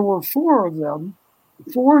 there were 4 of them,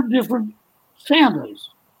 4 different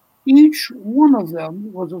Santas. Each one of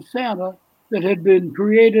them was a Santa that had been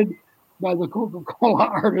created by the Coca-Cola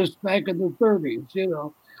artists back in the 30s,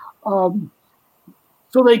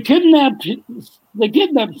 So they kidnapped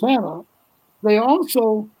Santa. They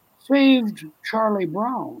also saved Charlie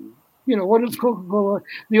Brown. What is Coca-Cola?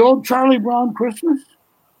 The old Charlie Brown Christmas?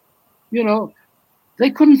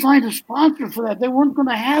 They couldn't find a sponsor for that. They weren't going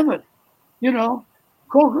to have it.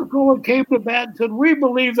 Coca-Cola came to bat and said, we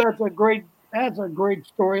believe that's a great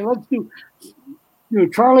story. Let's do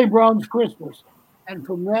Charlie Brown's Christmas. And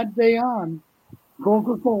from that day on,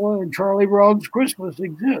 Coca-Cola and Charlie Brown's Christmas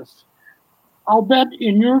exists. I'll bet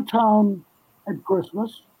in your town at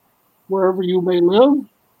Christmas, wherever you may live,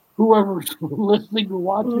 whoever's listening or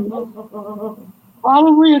watching,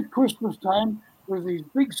 probably at Christmas time, there's these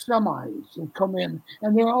big semis that come in,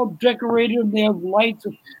 and they're all decorated, and they have lights.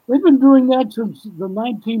 They've been doing that since the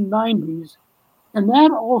 1990s, and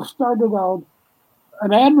that all started out,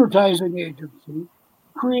 an advertising agency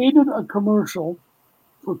created a commercial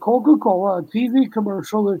for Coca-Cola, a TV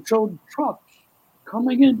commercial that showed trucks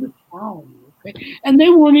coming into town. Okay? And it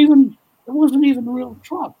wasn't even real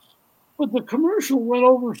trucks. But the commercial went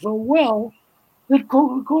over so well that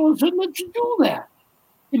Coca-Cola said, let's do that.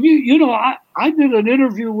 And I did an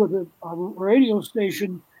interview with a radio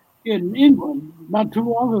station in England not too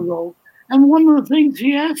long ago, and one of the things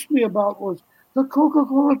he asked me about was the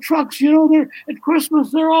Coca-Cola trucks. They're at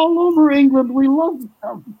Christmas, they're all over England. We love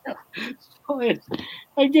them. So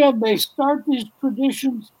they start these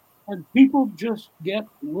traditions, and people just get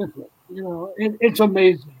with it. It's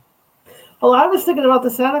amazing. Well, I was thinking about the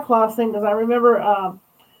Santa Claus thing because I remember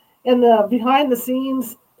in the behind the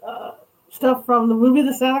scenes stuff from the movie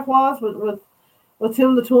The Santa Claus with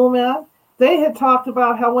Tim the Tool Man, they had talked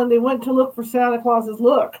about how when they went to look for Santa Claus's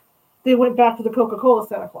look, they went back to the Coca-Cola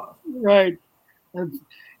Santa Claus. Right.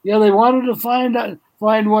 They wanted to find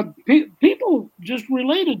what people just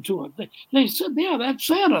related to it. They said, yeah, that's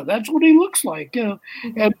Santa. That's what he looks like. And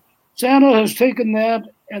Santa has taken that,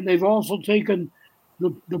 and they've also taken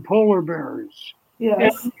the polar bears.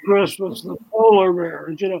 Yes. Every Christmas, the polar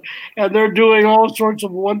bears, and they're doing all sorts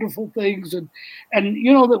of wonderful things. And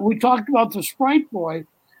that we talked about the Sprite Boy,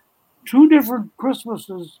 2 different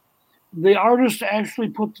Christmases, the artist actually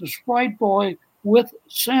put the Sprite Boy with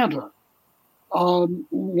Santa.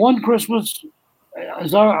 One Christmas,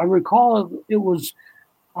 as I recall, it was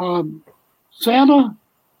Santa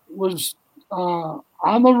was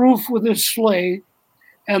on the roof with his sleigh,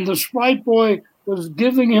 and the Sprite Boy was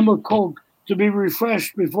giving him a Coke to be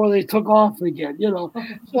refreshed before they took off again,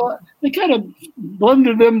 So they kind of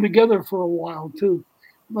blended them together for a while too.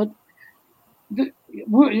 But I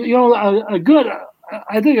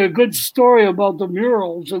think a good story about the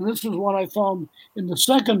murals, and this is what I found in the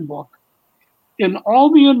second book. In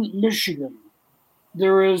Albion, Michigan,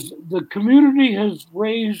 the community has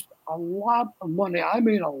raised a lot of money. I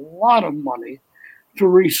mean, a lot of money to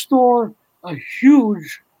restore a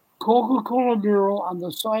huge Coca-Cola mural on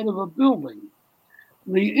the side of a building.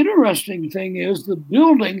 The interesting thing is the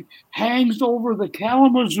building hangs over the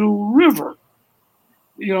Kalamazoo River.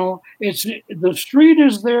 It's the street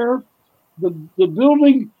is there, the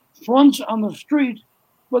building fronts on the street,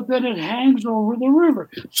 but then it hangs over the river.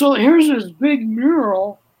 So here's this big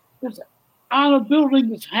mural that's on a building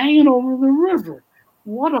that's hanging over the river.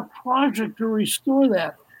 What a project to restore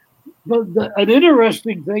that. But an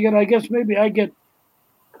interesting thing, and I guess maybe I get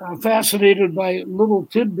fascinated by little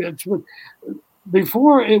tidbits, but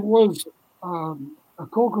before it was a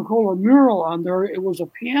Coca-Cola mural on there, it was a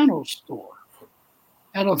piano store.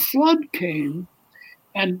 And a flood came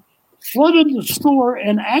and flooded the store,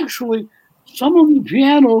 and actually some of the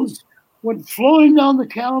pianos went flowing down the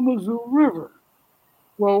Kalamazoo River.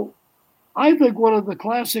 Well, I think one of the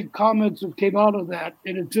classic comments that came out of that,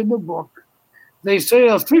 and it's in the book, they say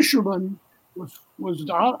a fisherman was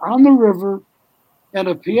on the river and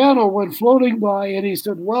a piano went floating by, and he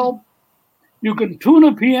said, well, You can tune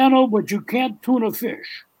a piano, but you can't tune a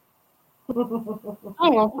fish. I don't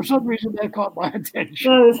know, for some reason that caught my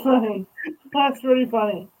attention. That is funny. That's really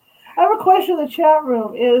funny. I have a question in the chat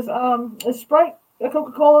room. Is Sprite a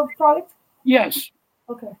Coca-Cola product? Yes.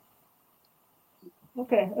 Okay.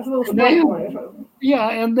 Okay, that's a little Sprite for you. Yeah,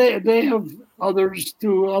 and they have others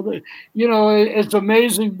too. It's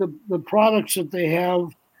amazing the products that they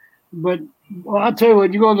have. But I'll tell you,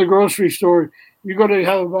 when you go in the grocery store, you're going to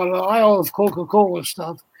have about an aisle of Coca-Cola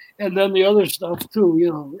stuff, and then the other stuff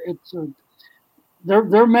too. It's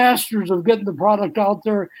they're masters of getting the product out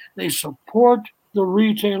there. They support the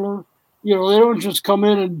retailer. They don't just come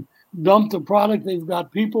in and dump the product. They've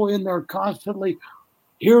got people in there constantly.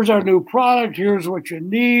 Here's our new product. Here's what you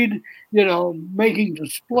need. Making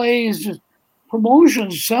displays, just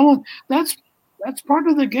promotions, selling. That's part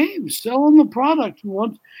of the game. Selling the product.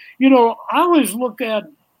 I always look at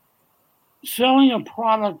selling a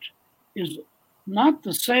product is not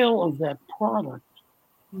the sale of that product,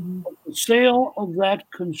 but the sale of that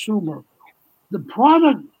consumer. The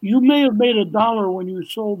product, you may have made $1 when you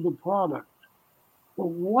sold the product, but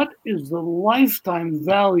what is the lifetime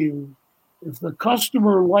value if the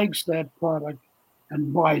customer likes that product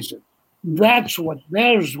and buys it? That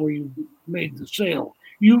is where you made the sale.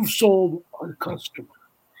 You've sold a customer.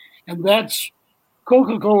 And that's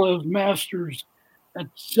Coca-Cola's masters at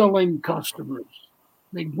selling customers.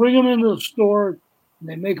 They bring them into the store and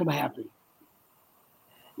they make them happy.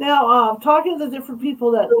 Now, talking to the different people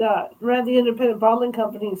that ran the independent bottling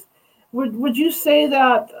companies, would you say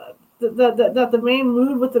that the main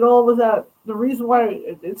mood with it all was that the reason why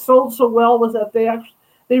it sold so well was that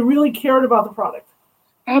they really cared about the product?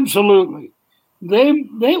 Absolutely. They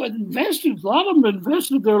invested, a lot of them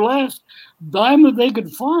invested their last dime that they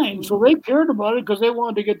could find. So they cared about it because they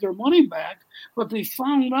wanted to get their money back. But they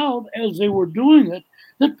found out as they were doing it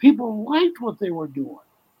that people liked what they were doing.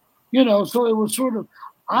 So it was sort of,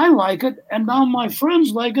 I like it, and now my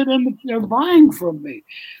friends like it, and they're buying from me.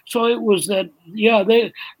 So it was that,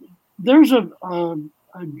 there's a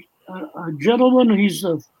gentleman, he's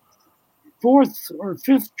the 4th or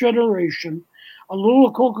 5th generation, a little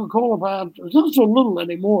Coca-Cola plant. It's not so little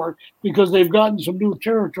anymore because they've gotten some new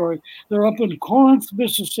territory. They're up in Corinth,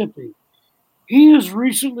 Mississippi. He has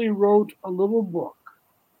recently wrote a little book,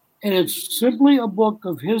 and it's simply a book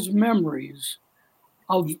of his memories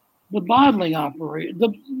of the bottling operation,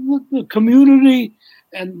 the community,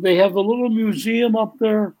 and they have a little museum up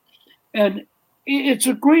there, and it's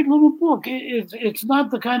a great little book. It's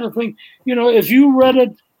not the kind of thing, if you read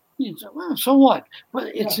it, you'd say, well, so what?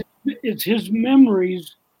 But it's his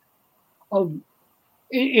memories of.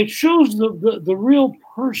 It shows the real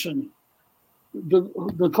person,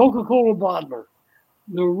 the Coca-Cola bottler,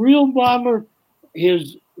 the real bottler,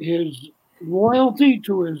 his loyalty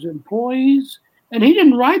to his employees. And he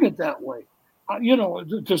didn't write it that way,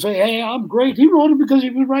 to say, hey, I'm great. He wrote it because he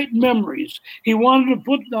was writing memories. He wanted to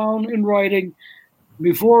put down in writing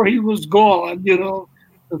before he was gone, the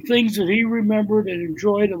things that he remembered and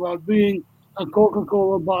enjoyed about being a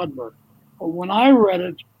Coca-Cola bottler. But when I read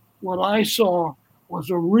it, what I saw was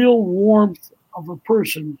a real warmth of a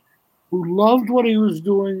person who loved what he was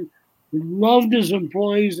doing, who loved his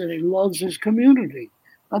employees, and he loves his community.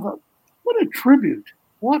 I thought, what a tribute.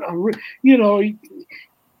 What a you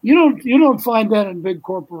don't find that in big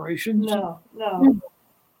corporations. No.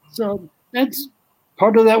 So that's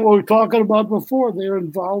part of that what we were talking about before. They're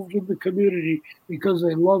involved in the community because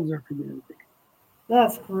they love their community.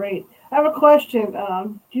 That's great. I have a question.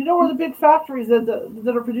 Do you know where the big factories that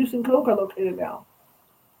are producing Coke are located now?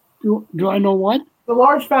 Do I know what? The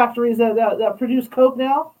large factories that produce Coke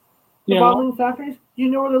now, the bottling factories. Do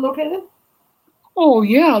you know where they're located? Oh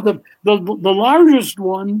yeah, the largest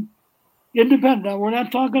one, independent. Now, we're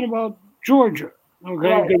not talking about Georgia, okay?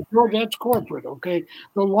 Right. Georgia, that's corporate, okay?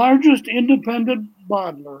 The largest independent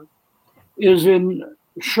bottler is in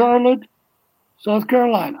Charlotte, South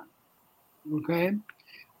Carolina, okay?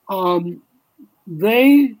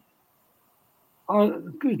 They are,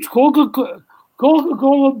 it's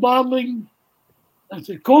Coca-Cola bottling. That's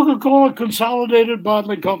a Coca-Cola Consolidated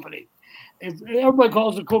Bottling Company. Everybody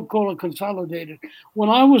calls it Coca-Cola Consolidated. When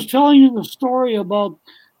I was telling you the story about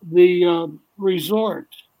the resort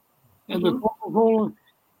and the Coca-Cola,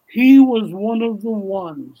 he was one of the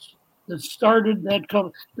ones that started that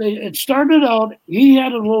company. It started out, he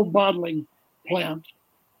had a little bottling plant.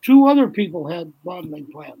 2 other people had bottling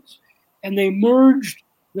plants. And they merged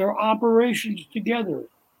their operations together.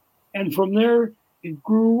 And from there, it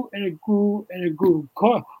grew and it grew and it grew.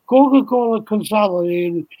 Coca-Cola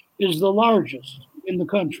Consolidated is the largest in the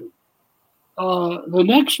country. The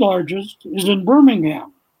next largest is in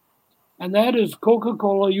Birmingham. and that is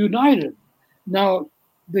Coca-Cola United. Now,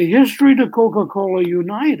 the history to Coca-Cola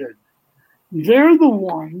United, they're the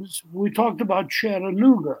ones, we talked about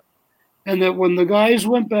Chattanooga, and that when the guys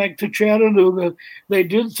went back to Chattanooga, they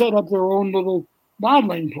did set up their own little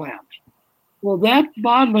bottling plant. Well, that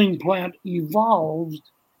bottling plant evolved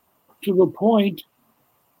to the point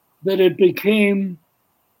that it became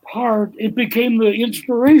the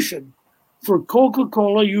inspiration for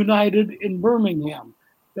Coca-Cola United in Birmingham.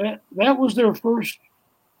 That was their first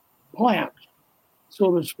plant,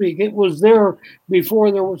 so to speak. It was there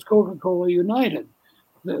before there was Coca-Cola United.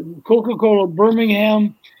 The Coca-Cola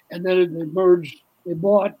Birmingham, and then it merged. They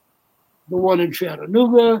bought the one in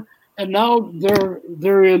Chattanooga, and now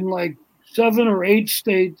they're in like 7 or 8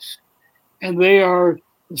 states, and they are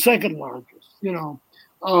the second largest.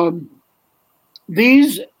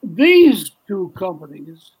 These two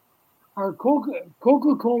companies are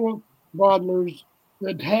Coca-Cola bottlers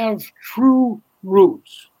that have true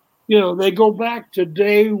roots. They go back to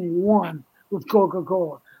day one with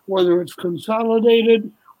Coca-Cola, whether it's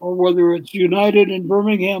Consolidated or whether it's United in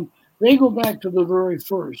Birmingham. They go back to the very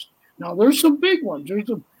first. Now, there's some big ones.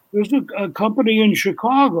 There's a company in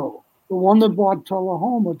Chicago, the one that bought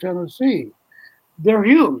Tullahoma, Tennessee. They're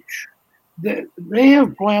huge. They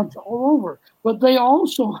have plants all over, but they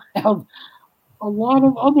also have a lot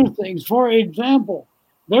of other things. For example,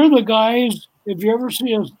 they're the guys, if you ever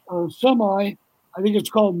see a semi, I think it's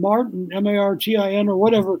called Martin, Martin or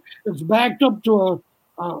whatever, it's backed up to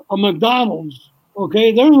a McDonald's,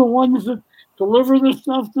 okay? They're the ones that deliver the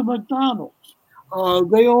stuff to McDonald's.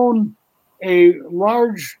 They own a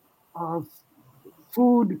large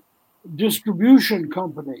food distribution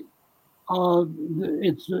company.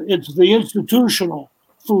 It's the institutional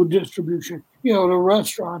food distribution, the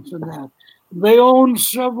restaurants and that. They own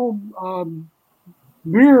several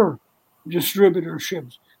beer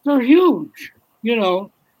distributorships. They're huge,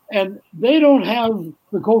 and they don't have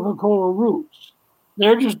the Coca-Cola roots.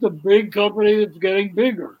 They're just a big company that's getting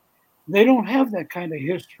bigger. They don't have that kind of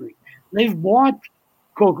history. They've bought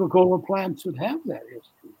Coca-Cola plants that have that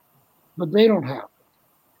history, but they don't have it.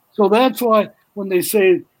 So that's why when they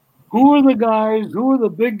say, who are the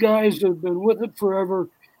big guys that have been with it forever?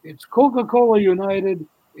 It's Coca-Cola United.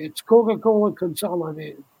 It's Coca-Cola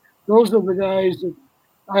Consolidated. Those are the guys that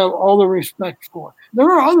I have all the respect for. There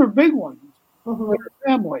are other big ones. Mm-hmm.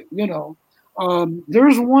 Family,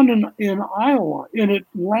 there's one in Iowa, in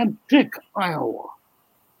Atlantic, Iowa.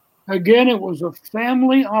 Again, it was a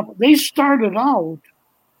family. They started out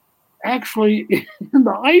actually in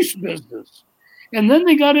the ice business, and then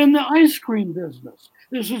they got in the ice cream business.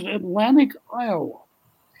 This is Atlantic, Iowa.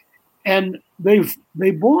 And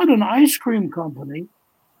they bought an ice cream company,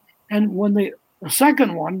 and the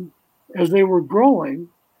second one, as they were growing,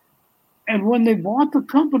 and when they bought the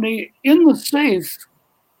company, in the safe,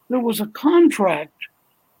 there was a contract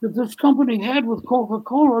that this company had with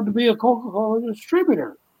Coca-Cola to be a Coca-Cola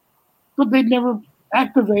distributor. But they'd never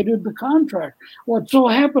activated the contract. What so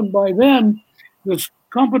happened by then, this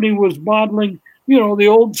company was bottling, the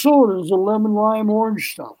old sodas, the lemon, lime,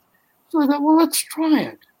 orange stuff. So I thought, well, let's try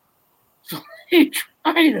it. So they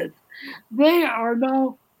tried it. They are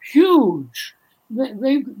now huge.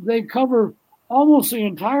 They cover almost the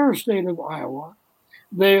entire state of Iowa.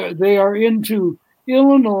 They are into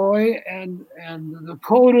Illinois and the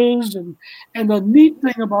Dakotas, and the neat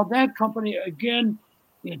thing about that company, again,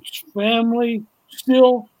 it's family,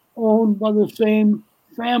 still owned by the same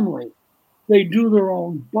family. They do their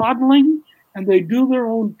own bottling and they do their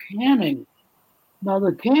own canning. Now,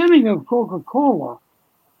 the canning of Coca-Cola,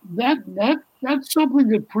 that's something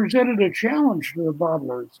that presented a challenge to the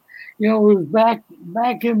bottlers. It was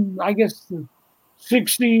back in, I guess, the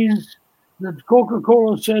 60s that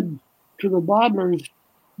Coca-Cola said to the bottlers,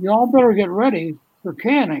 y'all better get ready for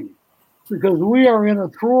canning because we are in a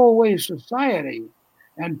throwaway society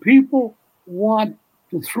and people want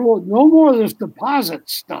to throw no more of this deposit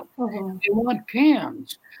stuff. Mm-hmm. They want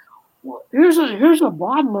cans. Well, here's a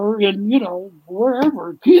bottler in,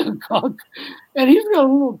 wherever, Keokuk, and he's got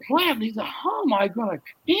a little plant. He said, how am I going to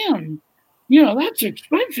can? That's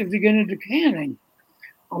expensive to get into canning.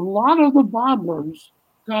 A lot of the bottlers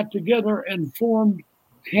got together and formed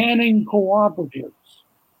canning cooperatives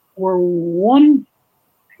where one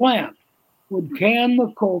plant would can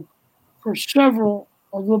the Coke for several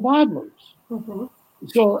of the bottlers. Mm-hmm.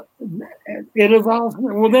 So it evolved.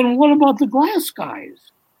 Well, then what about the glass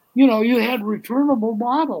guys? You had returnable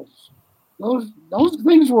bottles. Those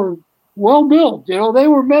things were well built. They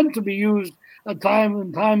were meant to be used time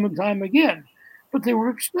and time again, but they were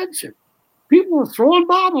expensive. People were throwing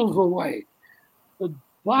bottles away. The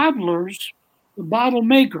bottlers, the bottle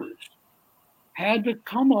makers, had to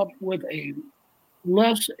come up with a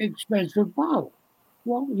less expensive bottle.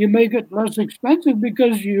 Well, you make it less expensive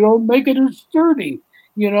because you don't make it as sturdy.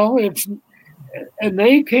 And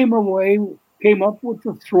they came up with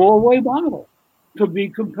the throwaway bottle to be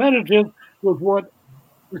competitive with what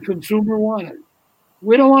the consumer wanted.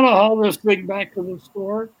 We don't want to haul this thing back to the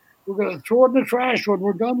store. We're going to throw it in the trash when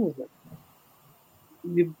we're done with it.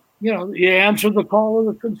 You answer the call of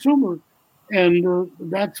the consumer, and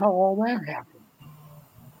that's how all that happened.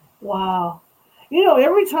 Wow.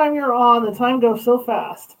 Every time you're on, the time goes so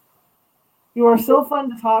fast. You are so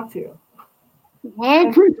fun to talk to. Well, I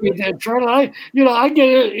appreciate that, Charlie. I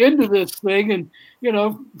get into this thing, and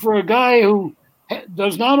for a guy who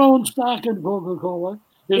does not own stock in Coca-Cola,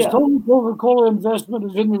 his total Coca-Cola investment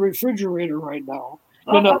is in the refrigerator right now.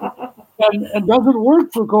 And doesn't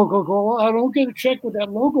work for Coca-Cola. I don't get a check with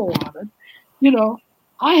that logo on it.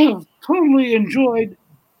 I have totally enjoyed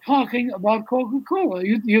talking about Coca-Cola.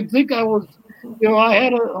 You'd think I was, I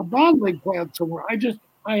had a bottling plant somewhere.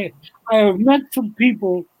 I have met some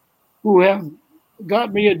people who have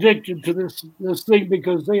got me addicted to this thing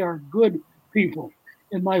because they are good people.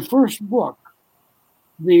 In my first book,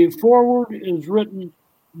 the foreword is written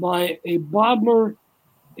by a bottler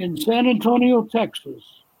in San Antonio,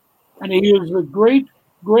 Texas, and he is the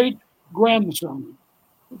great-great-grandson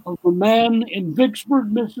of the man in Vicksburg,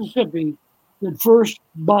 Mississippi, that first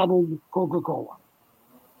bottled Coca-Cola.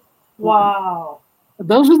 Wow.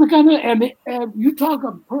 Those are the kind of, and you talk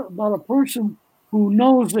about a person who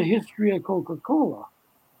knows the history of Coca-Cola.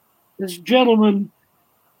 This gentleman,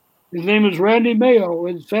 his name is Randy Mayo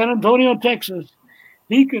in San Antonio, Texas.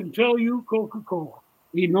 He can tell you Coca-Cola.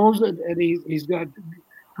 He knows it, and he's got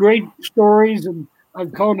great stories, and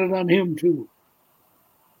I've counted on him too.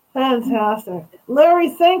 Fantastic. Larry,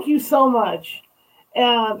 thank you so much.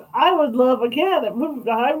 And I would love, again,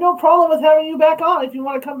 I have no problem with having you back on if you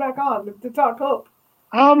want to come back on to talk Coke.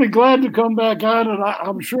 I'll be glad to come back on, and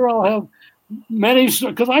I'm sure I'll have many,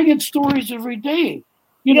 because I get stories every day.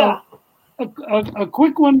 A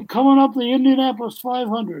quick one coming up, the Indianapolis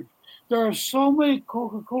 500. There are so many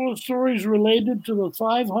Coca-Cola stories related to the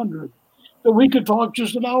 500 that we could talk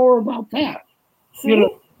just an hour about that. See?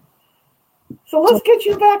 So let's get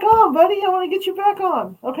you back on, buddy. I want to get you back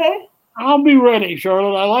on, okay? I'll be ready,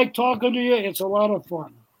 Charlotte. I like talking to you. It's a lot of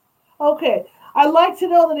fun. Okay. I'd like to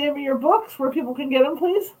know the name of your books, where people can get them,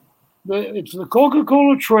 please. It's the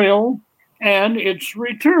Coca-Cola Trail, and it's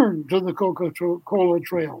Return to the Coca-Cola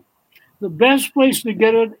Trail. The best place to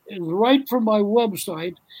get it is right from my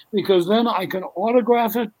website, because then I can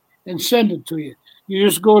autograph it and send it to you. You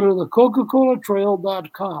just go to the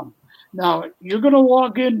CocaColaTrail.com. Now, you're going to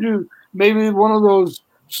walk into maybe one of those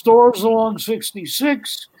stores along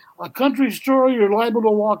 66, a country store. You're liable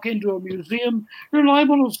to walk into a museum. You're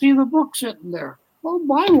liable to see the book sitting there. Well,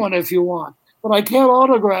 buy one if you want, but I can't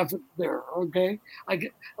autograph it there, okay? A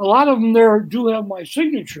lot of them there do have my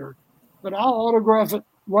signature, but I'll autograph it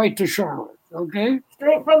right to Charlotte, okay?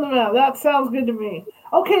 Straight from the mouth. That sounds good to me.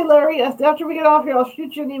 Okay, Larry, after we get off here, I'll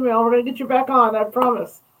shoot you an email. We're going to get you back on, I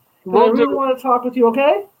promise. I really want to talk with you,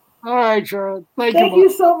 okay? All right, Charlotte. Thank you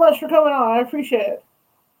so much for coming on. I appreciate it.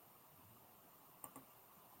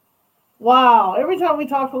 Wow. Every time we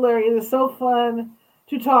talk to Larry, it is so fun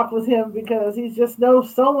to talk with him because he just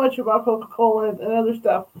knows so much about Coca-Cola and other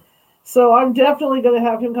stuff. So I'm definitely going to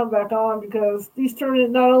have him come back on because he's turned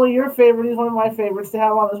into not only your favorite, he's one of my favorites to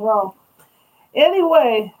have on as well.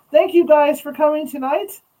 Anyway, thank you guys for coming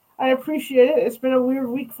tonight. I appreciate it. It's been a weird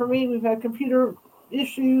week for me. We've had computer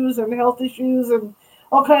issues and health issues and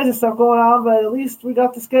all kinds of stuff going on, but at least we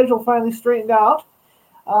got the schedule finally straightened out.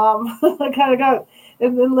 I kind of got,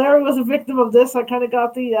 and then Larry was a victim of this. I kind of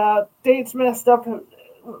got the dates messed up when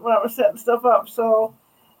I was setting stuff up. So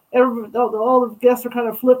all the guests are kind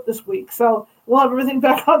of flipped this week. So we'll have everything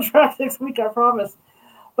back on track next week, I promise.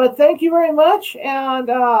 But thank you very much. And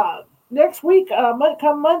next week,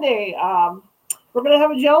 come Monday, we're going to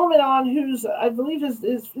have a gentleman on who's, I believe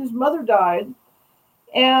his mother died.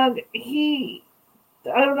 And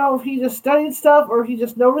I don't know if he just studied stuff or he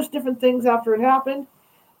just noticed different things after it happened.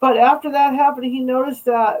 But after that happened, he noticed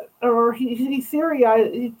that, or he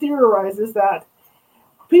theorizes that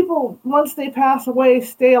people, once they pass away,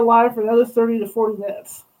 stay alive for another 30 to 40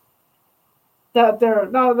 minutes. That they're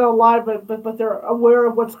not alive, but they're aware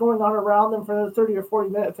of what's going on around them for another 30 or 40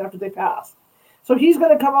 minutes after they pass. So he's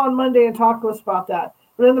going to come on Monday and talk to us about that.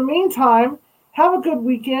 But in the meantime, have a good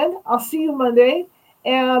weekend. I'll see you Monday.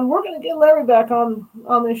 And we're going to get Larry back on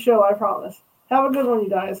this show, I promise. Have a good one, you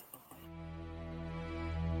guys.